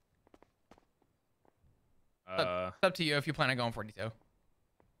few? It's up to you if you plan on going 42.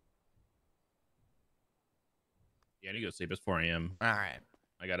 Yeah, I need to go sleep. It's 4 a.m. All right.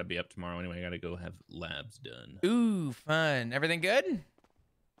 I gotta be up tomorrow anyway. I gotta go have labs done. Ooh, fun. Everything good?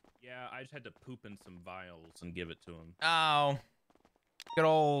 Yeah, I just had to poop in some vials and give it to him. Oh, good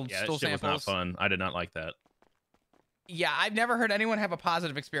old Yeah, stool that shit samples. was not fun. I did not like that. Yeah, I've never heard anyone have a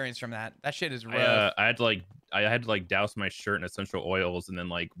positive experience from that. That shit is rough. I had to like douse my shirt in essential oils and then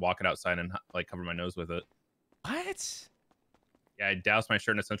like walk it outside and like cover my nose with it. What? Yeah, I doused my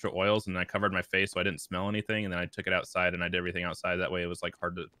shirt in essential oils and I covered my face so I didn't smell anything, and then I took it outside and I did everything outside. That way it was like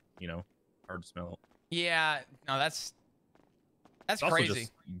hard to smell. Yeah, no, that's It's also crazy.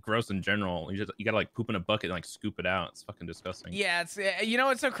 just gross in general. You gotta like poop in a bucket and like scoop it out. It's fucking disgusting. Yeah, it's you know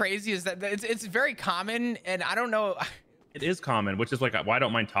what's so crazy is that it's very common, and I don't know. It is common, which is like why I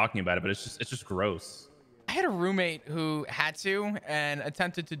don't mind talking about it, but it's just gross. I had a roommate who had to and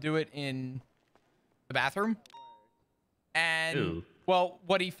attempted to do it in the bathroom, and Ew. well,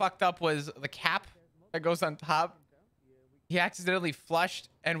 what he fucked up was the cap that goes on top. He accidentally flushed,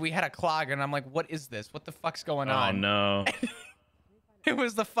 and we had a clog, and I'm like, "What is this? What the fuck's going on?" Oh no. It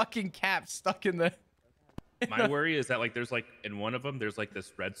was the fucking cap stuck in the. My worry is that like there's like in one of them there's like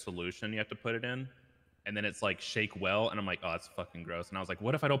this red solution you have to put it in, and then it's like shake well, and I'm like, oh, that's fucking gross. And I was like,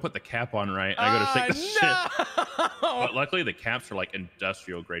 what if I don't put the cap on right? And I go to shake the shit. But luckily the caps are like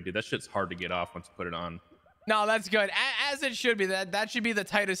industrial grade, dude. That shit's hard to get off once you put it on. No, that's good. As it should be. That should be the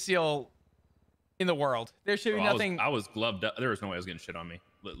tightest seal in the world. There should be nothing. I was gloved up. There was no way I was getting shit on me.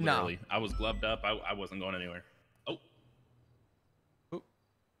 Literally, I was gloved up. I wasn't going anywhere. Oh.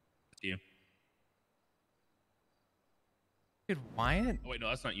 You. Dude, Wyatt? Oh wait, no,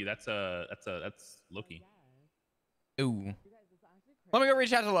 that's not you. That's Loki. Ooh. Let me go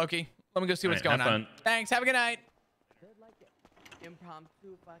reach out to Loki. Let me go see what's going have on. fun. Thanks. Have a good night.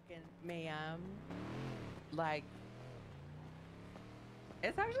 Impromptu fucking ma'am. Like,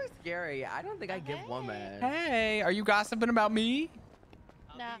 it's actually scary. I don't think I give woman. Hey, are you gossiping about me?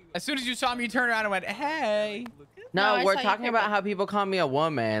 No. As soon as you saw me, you turned around and went, "Hey." No, I we're saw you talking pick about up. how people call me a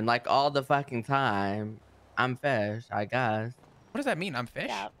woman like all the fucking time. I'm fish, I guess. What does that mean? I'm fish.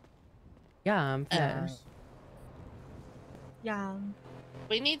 Yeah. Yeah, I'm fish. Yeah.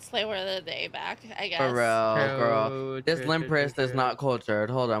 We need Slay Word of the Day back, I guess. For real, girl. This limp wrist is not cultured.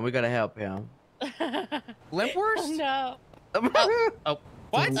 Hold on, we gotta help him. Limp worst? No.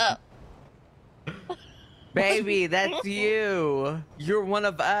 What? Baby, that's you. You're one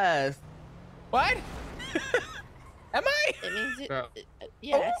of us. What? Am I? It means it,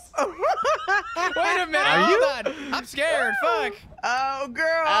 yes. Wait a minute. Hold on. I'm scared. Fuck. Oh,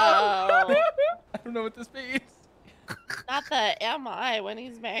 girl. Oh. I don't know what this means. Not the am I when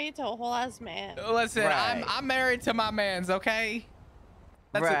he's married to a whole ass man. Listen, Right. I'm married to my mans, okay?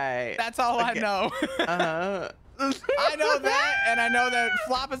 Right. That's all I know. Uh-huh. I know that, and I know that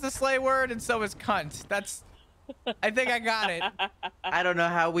flop is a slay word, and so is cunt. I think I got it. I don't know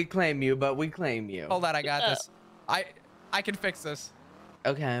how we claim you, but we claim you. Hold on, I got this. I can fix this.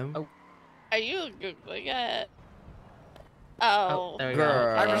 Okay. Are you Googling it? Oh. There we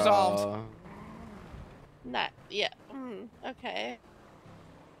Girl. I resolved. Not yeah. Okay.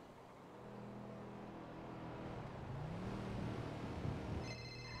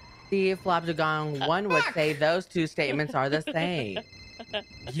 See, Flopjagon, one would say those two statements are the same.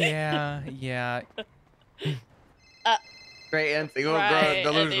 Yeah. Straight and single Right, girl, I need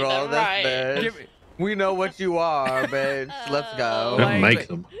delusional, them this right. bitch. Give me- We know what you are, bitch. Let's go. Like- Don't make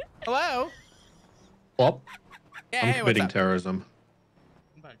them. Hello? Flop. Yeah, I'm hey, what's committing up? terrorism.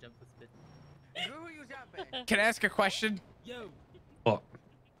 Can I ask a question? What?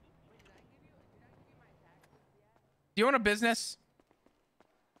 Do you own a business?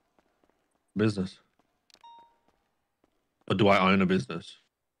 Business. Or do I own a business?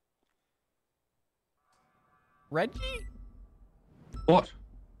 Reggie? What?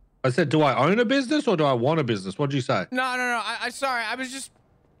 I said, do I own a business or do I want a business? What did you say? No. I sorry. I was just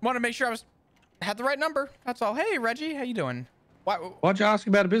want to make sure had the right number. That's all. Hey, Reggie, how you doing? Why'd you ask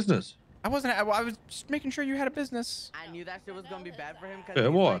about a business? I wasn't. I was just making sure you had a business. I knew that shit was gonna be bad for him Yeah, because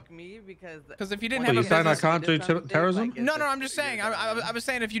he's why? like me. Because if you didn't What, have you a saying I business, can't do terrorism? No, I'm just saying. I was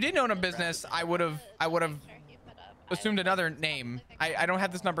saying if you didn't own a business, I would have assumed another name. I don't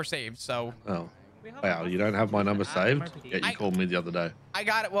have this number saved, so. Oh. Wow, you don't have my number saved? Yet you called me the other day. I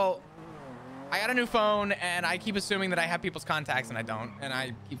got it. Well, I got a new phone, and I keep assuming that I have people's contacts, and I don't, and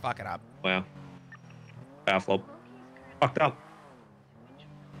I keep fucking up. Wow. Baffled. Fucked up.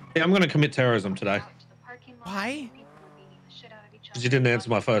 Yeah, I'm gonna commit terrorism today. Why? Because you didn't answer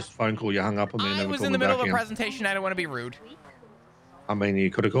my first phone call. You hung up on me and I never was called in me the middle back of a again. presentation. I don't want to be rude. I mean, you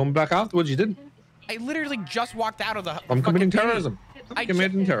could have called me back afterwards. You didn't. I literally just walked out of the. I'm committing fucking terrorism. meeting. I'm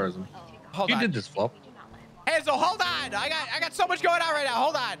committing terrorism. Hold You on. did this, Flop. Hey, so hold on. I got so much going on right now.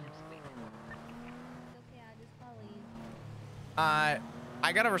 Hold on.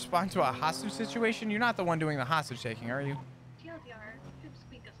 I gotta respond to a hostage situation. You're not the one doing the hostage taking, are you?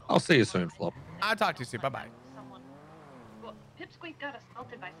 I'll see you soon, Flop. I'll talk to you soon. Bye bye. Well, Pipsqueak got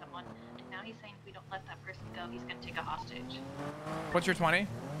assaulted by someone, and now he's saying if we don't let that person go, he's gonna take a hostage. What's your 20?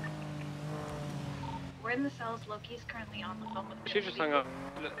 We're in the cells. Loki's currently on the phone with. She just hung up.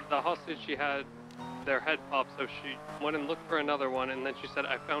 The hostage she had, their head popped, so she went and looked for another one, and then she said,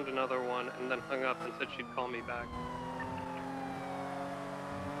 I found another one, and then hung up and said she'd call me back.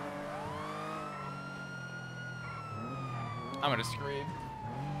 I'm gonna scream.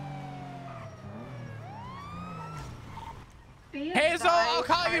 Hey, so I'll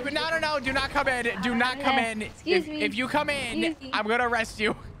call you, but no, do not come in. Do not come in. Excuse me. If you come in, Excuse me. I'm gonna arrest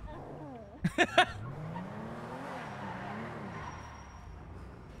you.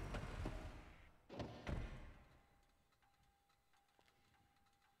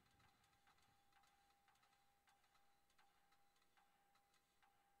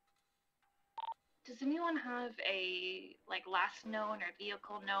 Does anyone have a last known or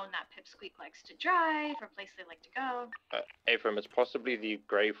vehicle known that Pipsqueak likes to drive or place they like to go? Ephraim, it's possibly the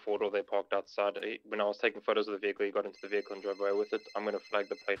grey four-door they parked outside. When I was taking photos of the vehicle, he got into the vehicle and drove away with it. I'm gonna flag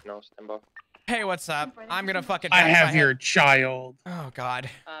the plate now, stand by. Hey, what's up? I'm gonna fucking. I pass have my your head. child. Oh God.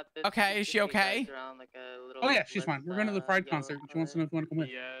 Okay, is she okay? Oh yeah, she's fine. We're going to the Pride concert. She wants to know if you want to come with.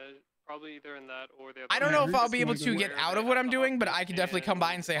 Yeah, probably either in that or the other. I don't know if I'll be able Just to wanna get go out of what I'm doing, but I can definitely come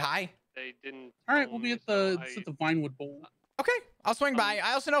by and say hi. They didn't. All right, we'll be at the Vinewood Bowl. Okay, I'll swing by.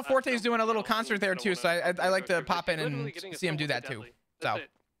 I also know Forte's doing a little concert there too, so I like to pop in and see him do that too. So.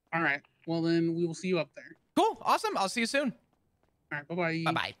 All right. Well then, we will see you up there. Cool. Awesome. I'll see you soon. All right. Bye bye.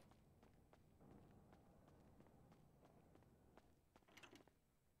 Bye bye.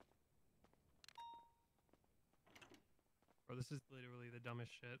 Bro, this is literally the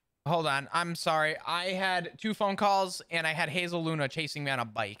dumbest shit. Hold on. I'm sorry. I had 2 phone calls and I had Hazel Luna chasing me on a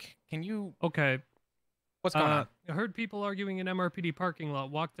bike. Can you? Okay. What's going on? I heard people arguing in MRPD parking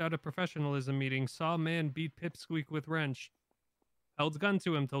lot, walked out of professionalism meeting, saw a man beat Pipsqueak with wrench, held gun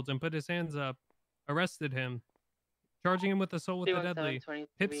to him, told him put his hands up, arrested him, charging him with assault with the deadly.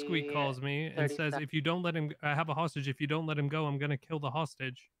 Pipsqueak calls me and says, if you don't let him, I have a hostage. If you don't let him go, I'm going to kill the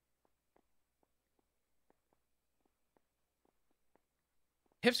hostage.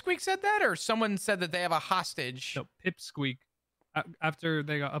 Pipsqueak said that, or someone said that they have a hostage? No, Pipsqueak, after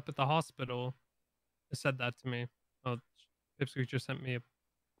they got up at the hospital, said that to me. Oh, Pipsqueak just sent me a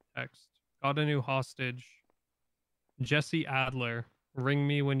text. Got a new hostage. Jesse Adler, ring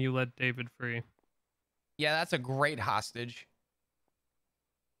me when you let David free. Yeah, that's a great hostage.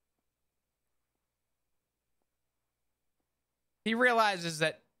 He realizes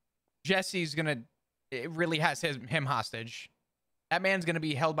that Jesse's gonna, it really has him hostage. That man's gonna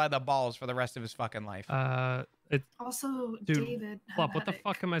be held by the balls for the rest of his fucking life. Also, Dude, David. Flop, what the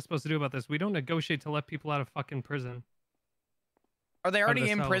fuck am I supposed to do about this? We don't negotiate to let people out of fucking prison. Are they Out of already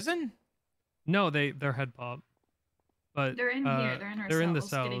the in cells. prison? No, they're head pop. But They're in here. They're in our in the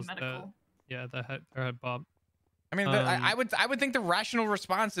cells getting cells. medical. Yeah, their head pop. I mean, I would think the rational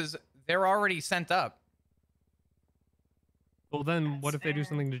response is they're already sent up. Well, then what if they do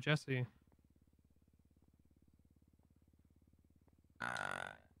something to Jesse?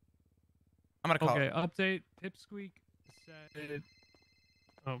 I'm gonna call. Okay, update. Pipsqueak said.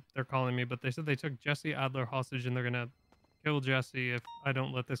 Oh, they're calling me, but they said they took Jesse Adler hostage and they're gonna kill Jesse if I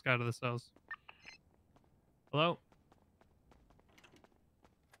don't let this guy out of the cells. Hello?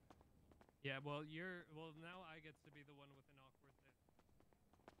 Yeah, well, now I get to be the one with an awkward thing.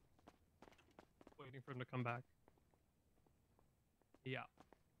 Waiting for him to come back. Yeah.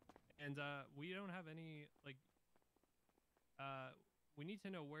 And, we don't have any, like, we need to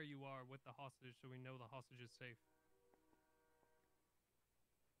know where you are with the hostage so we know the hostage is safe.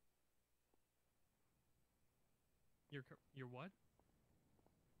 You're what?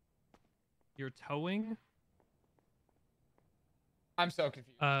 You're towing? I'm so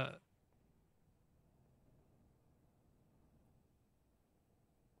confused.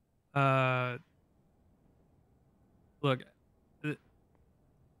 Look,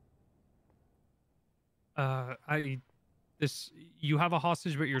 you have a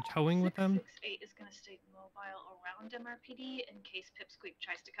hostage, but you're towing with them? 668 is going to stay mobile around MRPD in case Pipsqueak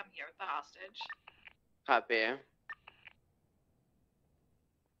tries to come here with the hostage. Copy.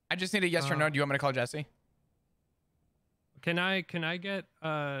 I just need a yes or no. Do you want me to call Jesse? Can I get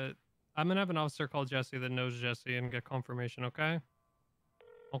I'm gonna have an officer call Jesse that knows Jesse and get confirmation, okay?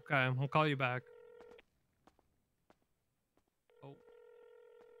 Okay, I'll call you back. Oh.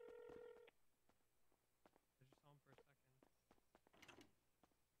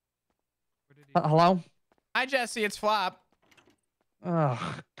 Hello? Hi, Jesse. It's Flop.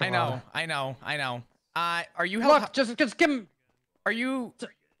 Oh, I know. Are you held? Look, just give him. Are you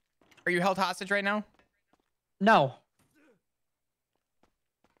held hostage right now? No.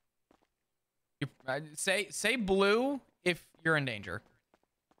 You, say blue if you're in danger.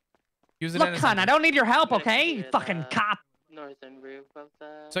 Use it. Look, cunt, I don't need your help, okay? You fucking cop. Northern roof of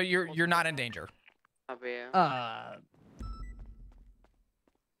the... So you're not in danger. Copy.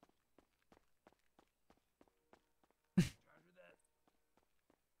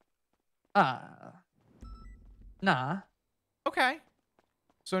 Nah. Okay.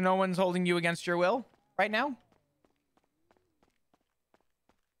 So no one's holding you against your will right now?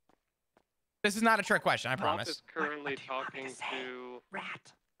 This is not a trick question, I promise. Is currently talking to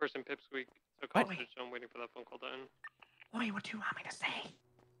Rat. person Pipsqueak took hostage, so I'm waiting for that phone call to end. Wait, what do you want me to say?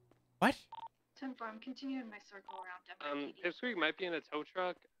 What? To inform, continuing my circle around MRPD. Pipsqueak might be in a tow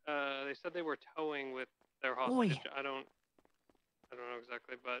truck. They said they were towing with their hostage. I don't know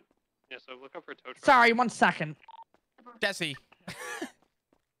exactly, but yeah, so look up for a tow truck. Sorry, 1 second. Jesse.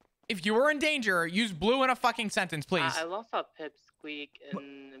 If you were in danger, use blue in a fucking sentence, please. I lost a Pipsqueak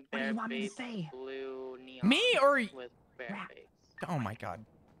in What do you want me to say? blue neon. Me or with bare face. Oh my god.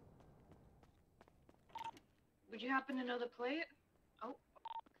 Would you happen to know the plate? Oh, look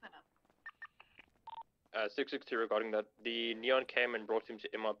that up. 660 regarding that. The neon came and brought him to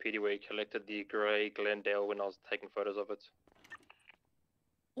MRPD where he collected the grey Glendale when I was taking photos of it.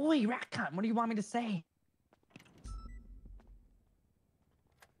 Oi, rat cunt, what do you want me to say?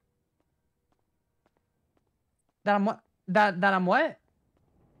 That I'm what? That I'm what?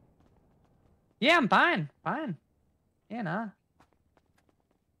 Yeah, I'm fine. Fine. Yeah, nah.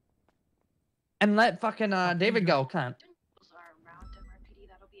 And let fucking David go, cunt. Those are around MRPD.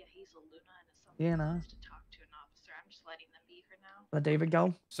 That'll be a Hazel Luna and a someone Yeah, who nah. wants to talk to an officer. I'm just letting them be for now. Let David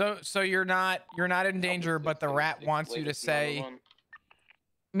go. So you're not in danger, but the rat wants you to say.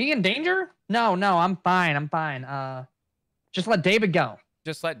 Me in danger? No, I'm fine. I'm fine. Just let David go.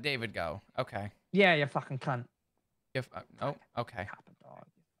 Just let David go. Okay. Yeah, you fucking cunt. If oh, okay.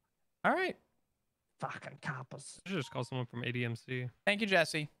 All right. Fucking coppers. I should just call someone from ADMC. Thank you,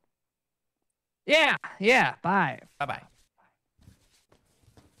 Jesse. Yeah. Bye. Bye.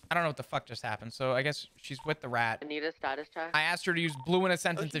 I don't know what the fuck just happened. So I guess she's with the rat. I need a status check. I asked her to use blue in a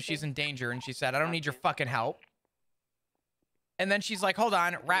sentence if she's in danger, and she said, "I don't need your fucking help." And then she's like, "Hold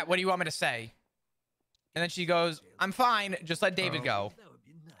on, rat. What do you want me to say?" And then she goes, "I'm fine. Just let David go." That would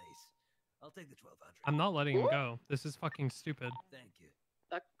be nice. I'll take the 1200. I'm not letting him go. This is fucking stupid. Thank you.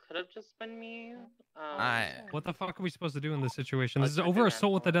 That could have just been me. What the fuck are we supposed to do in this situation? This is over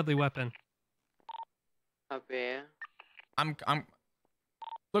assault with a deadly weapon. Copy. I'm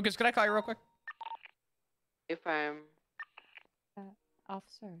Lucas, could I call you real quick? If I'm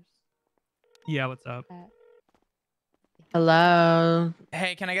Officers. Yeah, what's up? Hello.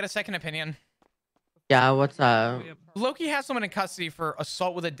 Hey, can I get a second opinion? Yeah, what's up? Loki has someone in custody for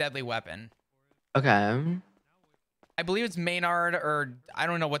assault with a deadly weapon. Okay. I believe it's Maynard, or I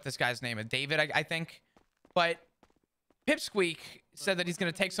don't know what this guy's name is. David, I think. But Pipsqueak said that he's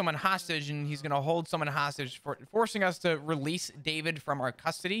going to take someone hostage, and he's going to hold someone hostage for forcing us to release David from our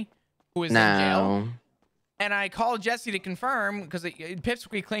custody, who is in jail. And I called Jesse to confirm, because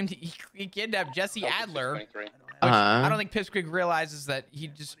Pipsqueak claimed he kidnapped Jesse Adler. Which I don't think Pipsqueak realizes that he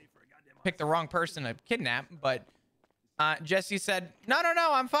just picked the wrong person to kidnap. But Jesse said, no,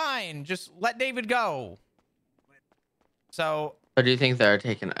 I'm fine. Just let David go. So So do you think they're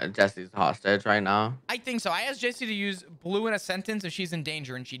taking Jesse's hostage right now? I think so. I asked Jessie to use blue in a sentence if she's in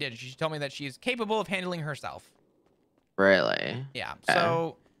danger, and she did. She told me that she is capable of handling herself. Really? Yeah. Okay.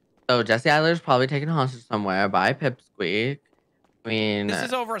 So Jesse Adler's probably taken hostage somewhere by Pipsqueak. I mean, this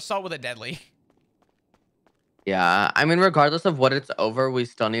is over assault with a deadly. yeah. I mean, regardless of what it's over, we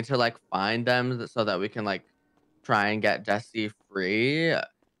still need to like find them so that we can like try and get Jesse free.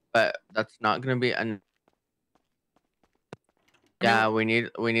 But that's not gonna be an. Yeah, we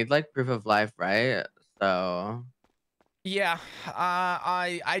need like proof of life, right? So. Yeah.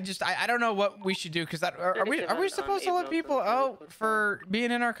 I don't know what we should do because that are we supposed to let people out for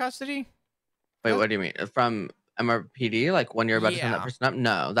being in our custody? Wait, what do you mean? From MRPD? Like when you're about to send that Yeah. person up?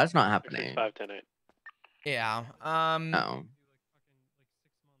 No, that's not happening. 510-8. Yeah. No.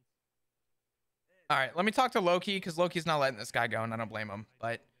 All right, let me talk to Loki because Loki's not letting this guy go, and I don't blame him.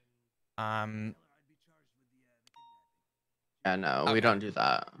 But, Yeah, no, we Okay. don't do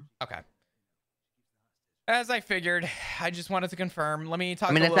that. Okay. As I figured, I just wanted to confirm. Let me talk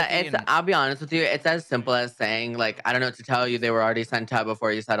I mean, to Loki. it's I'll be honest with you, it's as simple as saying, like, I don't know what to tell you, they were already sent out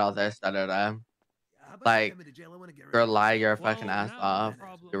before you said all this, da da da. Like, girl, lie your fucking ass off.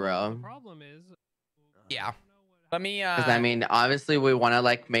 Be real. Problem is, yeah. Let me, Because, I mean, obviously, we want to,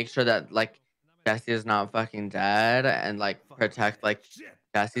 like, make sure that, like, Jesse is not fucking dead and, like, protect, like,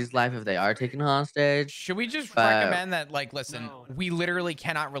 Jesse's life if they are taken hostage. Should we just recommend that, like, listen, we literally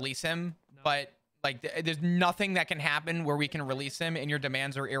cannot release him, but, like, there's nothing that can happen where we can release him and your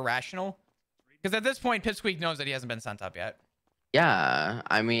demands are irrational? Because at this point, Pipsqueak knows that he hasn't been sent up yet. Yeah,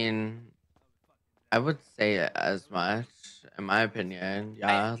 I mean, I would say as much, in my opinion.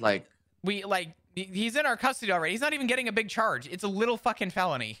 Yeah, He's in our custody already. He's not even getting a big charge. It's a little fucking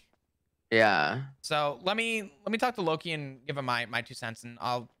felony. Yeah. So let me talk to Loki and give him my 2 cents, and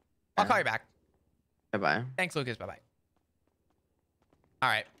I'll call you back. Bye-bye. Thanks, Lucas. Bye-bye. All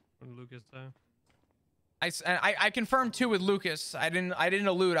right. Lucas, I confirmed too with Lucas. I didn't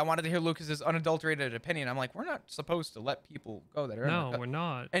allude. I wanted to hear Lucas's unadulterated opinion. I'm like, we're not supposed to let people go that are no, we're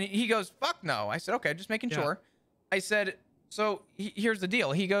not. And he goes, fuck no. I said, okay, just making sure. I said, so here's the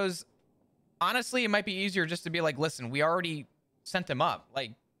deal. He goes, honestly, it might be easier just to be like, listen, we already sent him up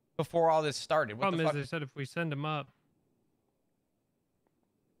like before all this started. What Problem the is, fuck? they said if we send him up,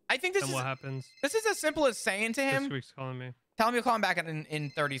 I think this then is what happens? This is as simple as saying to him. This week's calling me. Tell him you'll call him back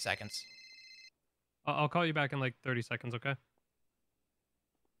in 30 seconds. I'll call you back in like 30 seconds, okay?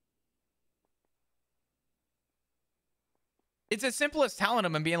 It's as simple as telling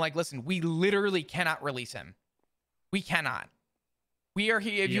him and being like, listen, we literally cannot release him. We cannot. We are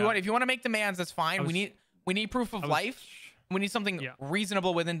here. If you want to make demands, that's fine. We need proof of life. We need something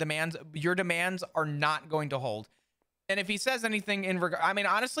reasonable within demands. Your demands are not going to hold. And if he says anything in regard, I mean,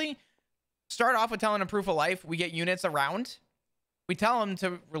 honestly, start off with telling him proof of life. We get units around. We tell him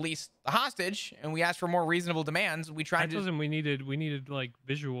to release the hostage, and we ask for more reasonable demands. We try to. We needed like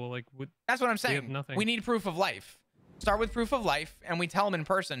visual, like. That's what I'm saying. Nothing. We need proof of life. Start with proof of life, and we tell him in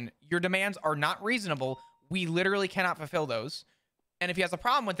person, your demands are not reasonable. We literally cannot fulfill those. And if he has a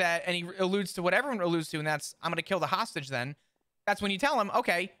problem with that, and he alludes to what everyone alludes to, and that's, I'm going to kill the hostage then, that's when you tell him,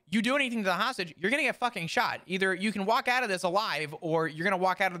 okay, you do anything to the hostage, you're going to get fucking shot. Either you can walk out of this alive, or you're going to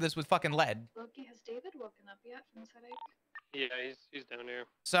walk out of this with fucking lead. Loki, has David woken up yet from his headache? Yeah, he's down here.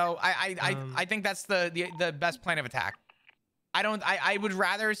 So I think that's the best plan of attack. I would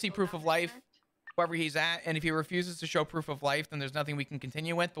rather see proof of life wherever he's at, and if he refuses to show proof of life, then there's nothing we can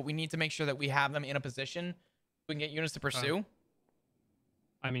continue with, but we need to make sure that we have them in a position we can get units to pursue.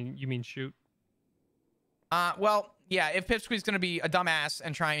 I mean, you mean shoot? Well, yeah, if Pipsqueak's gonna be a dumbass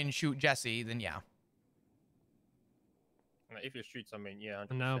and try and shoot Jesse, then yeah. If you shoot someone, yeah.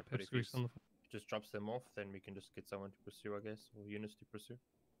 And now 100%, but if Pipsqueak's on the just drops them off, then we can just get someone to pursue, I guess, or units to pursue.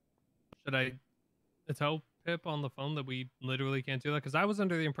 Should I tell Pip on the phone that we literally can't do that? Because I was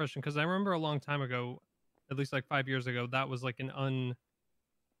under the impression, because I remember a long time ago, at least like 5 years ago, that was like an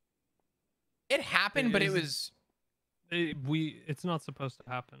It happened, but it was. It's not supposed to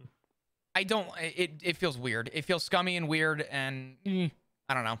happen. I don't. It feels weird. It feels scummy and weird, and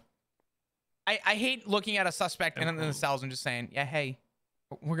I don't know. I hate looking at a suspect in the cells and just saying, yeah, hey,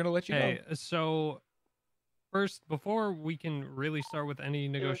 we're gonna let you go. So first, before we can really start with any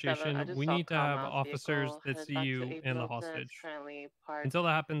negotiation, we need to have officers that see you and the hostage. Until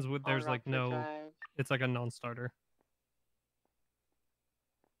that happens, there's like no, it's like a non-starter.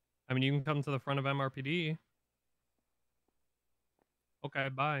 I mean, you can come to the front of MRPD. Okay,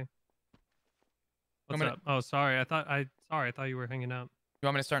 bye. What's up? Oh, sorry. I thought you were hanging out. You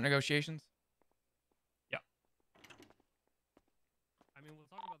want me to start negotiations? Yeah. I mean, we'll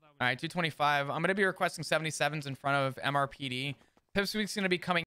talk about that when All right, 225. I'm going to be requesting 77s in front of MRPD. Pipsqueak's going to be coming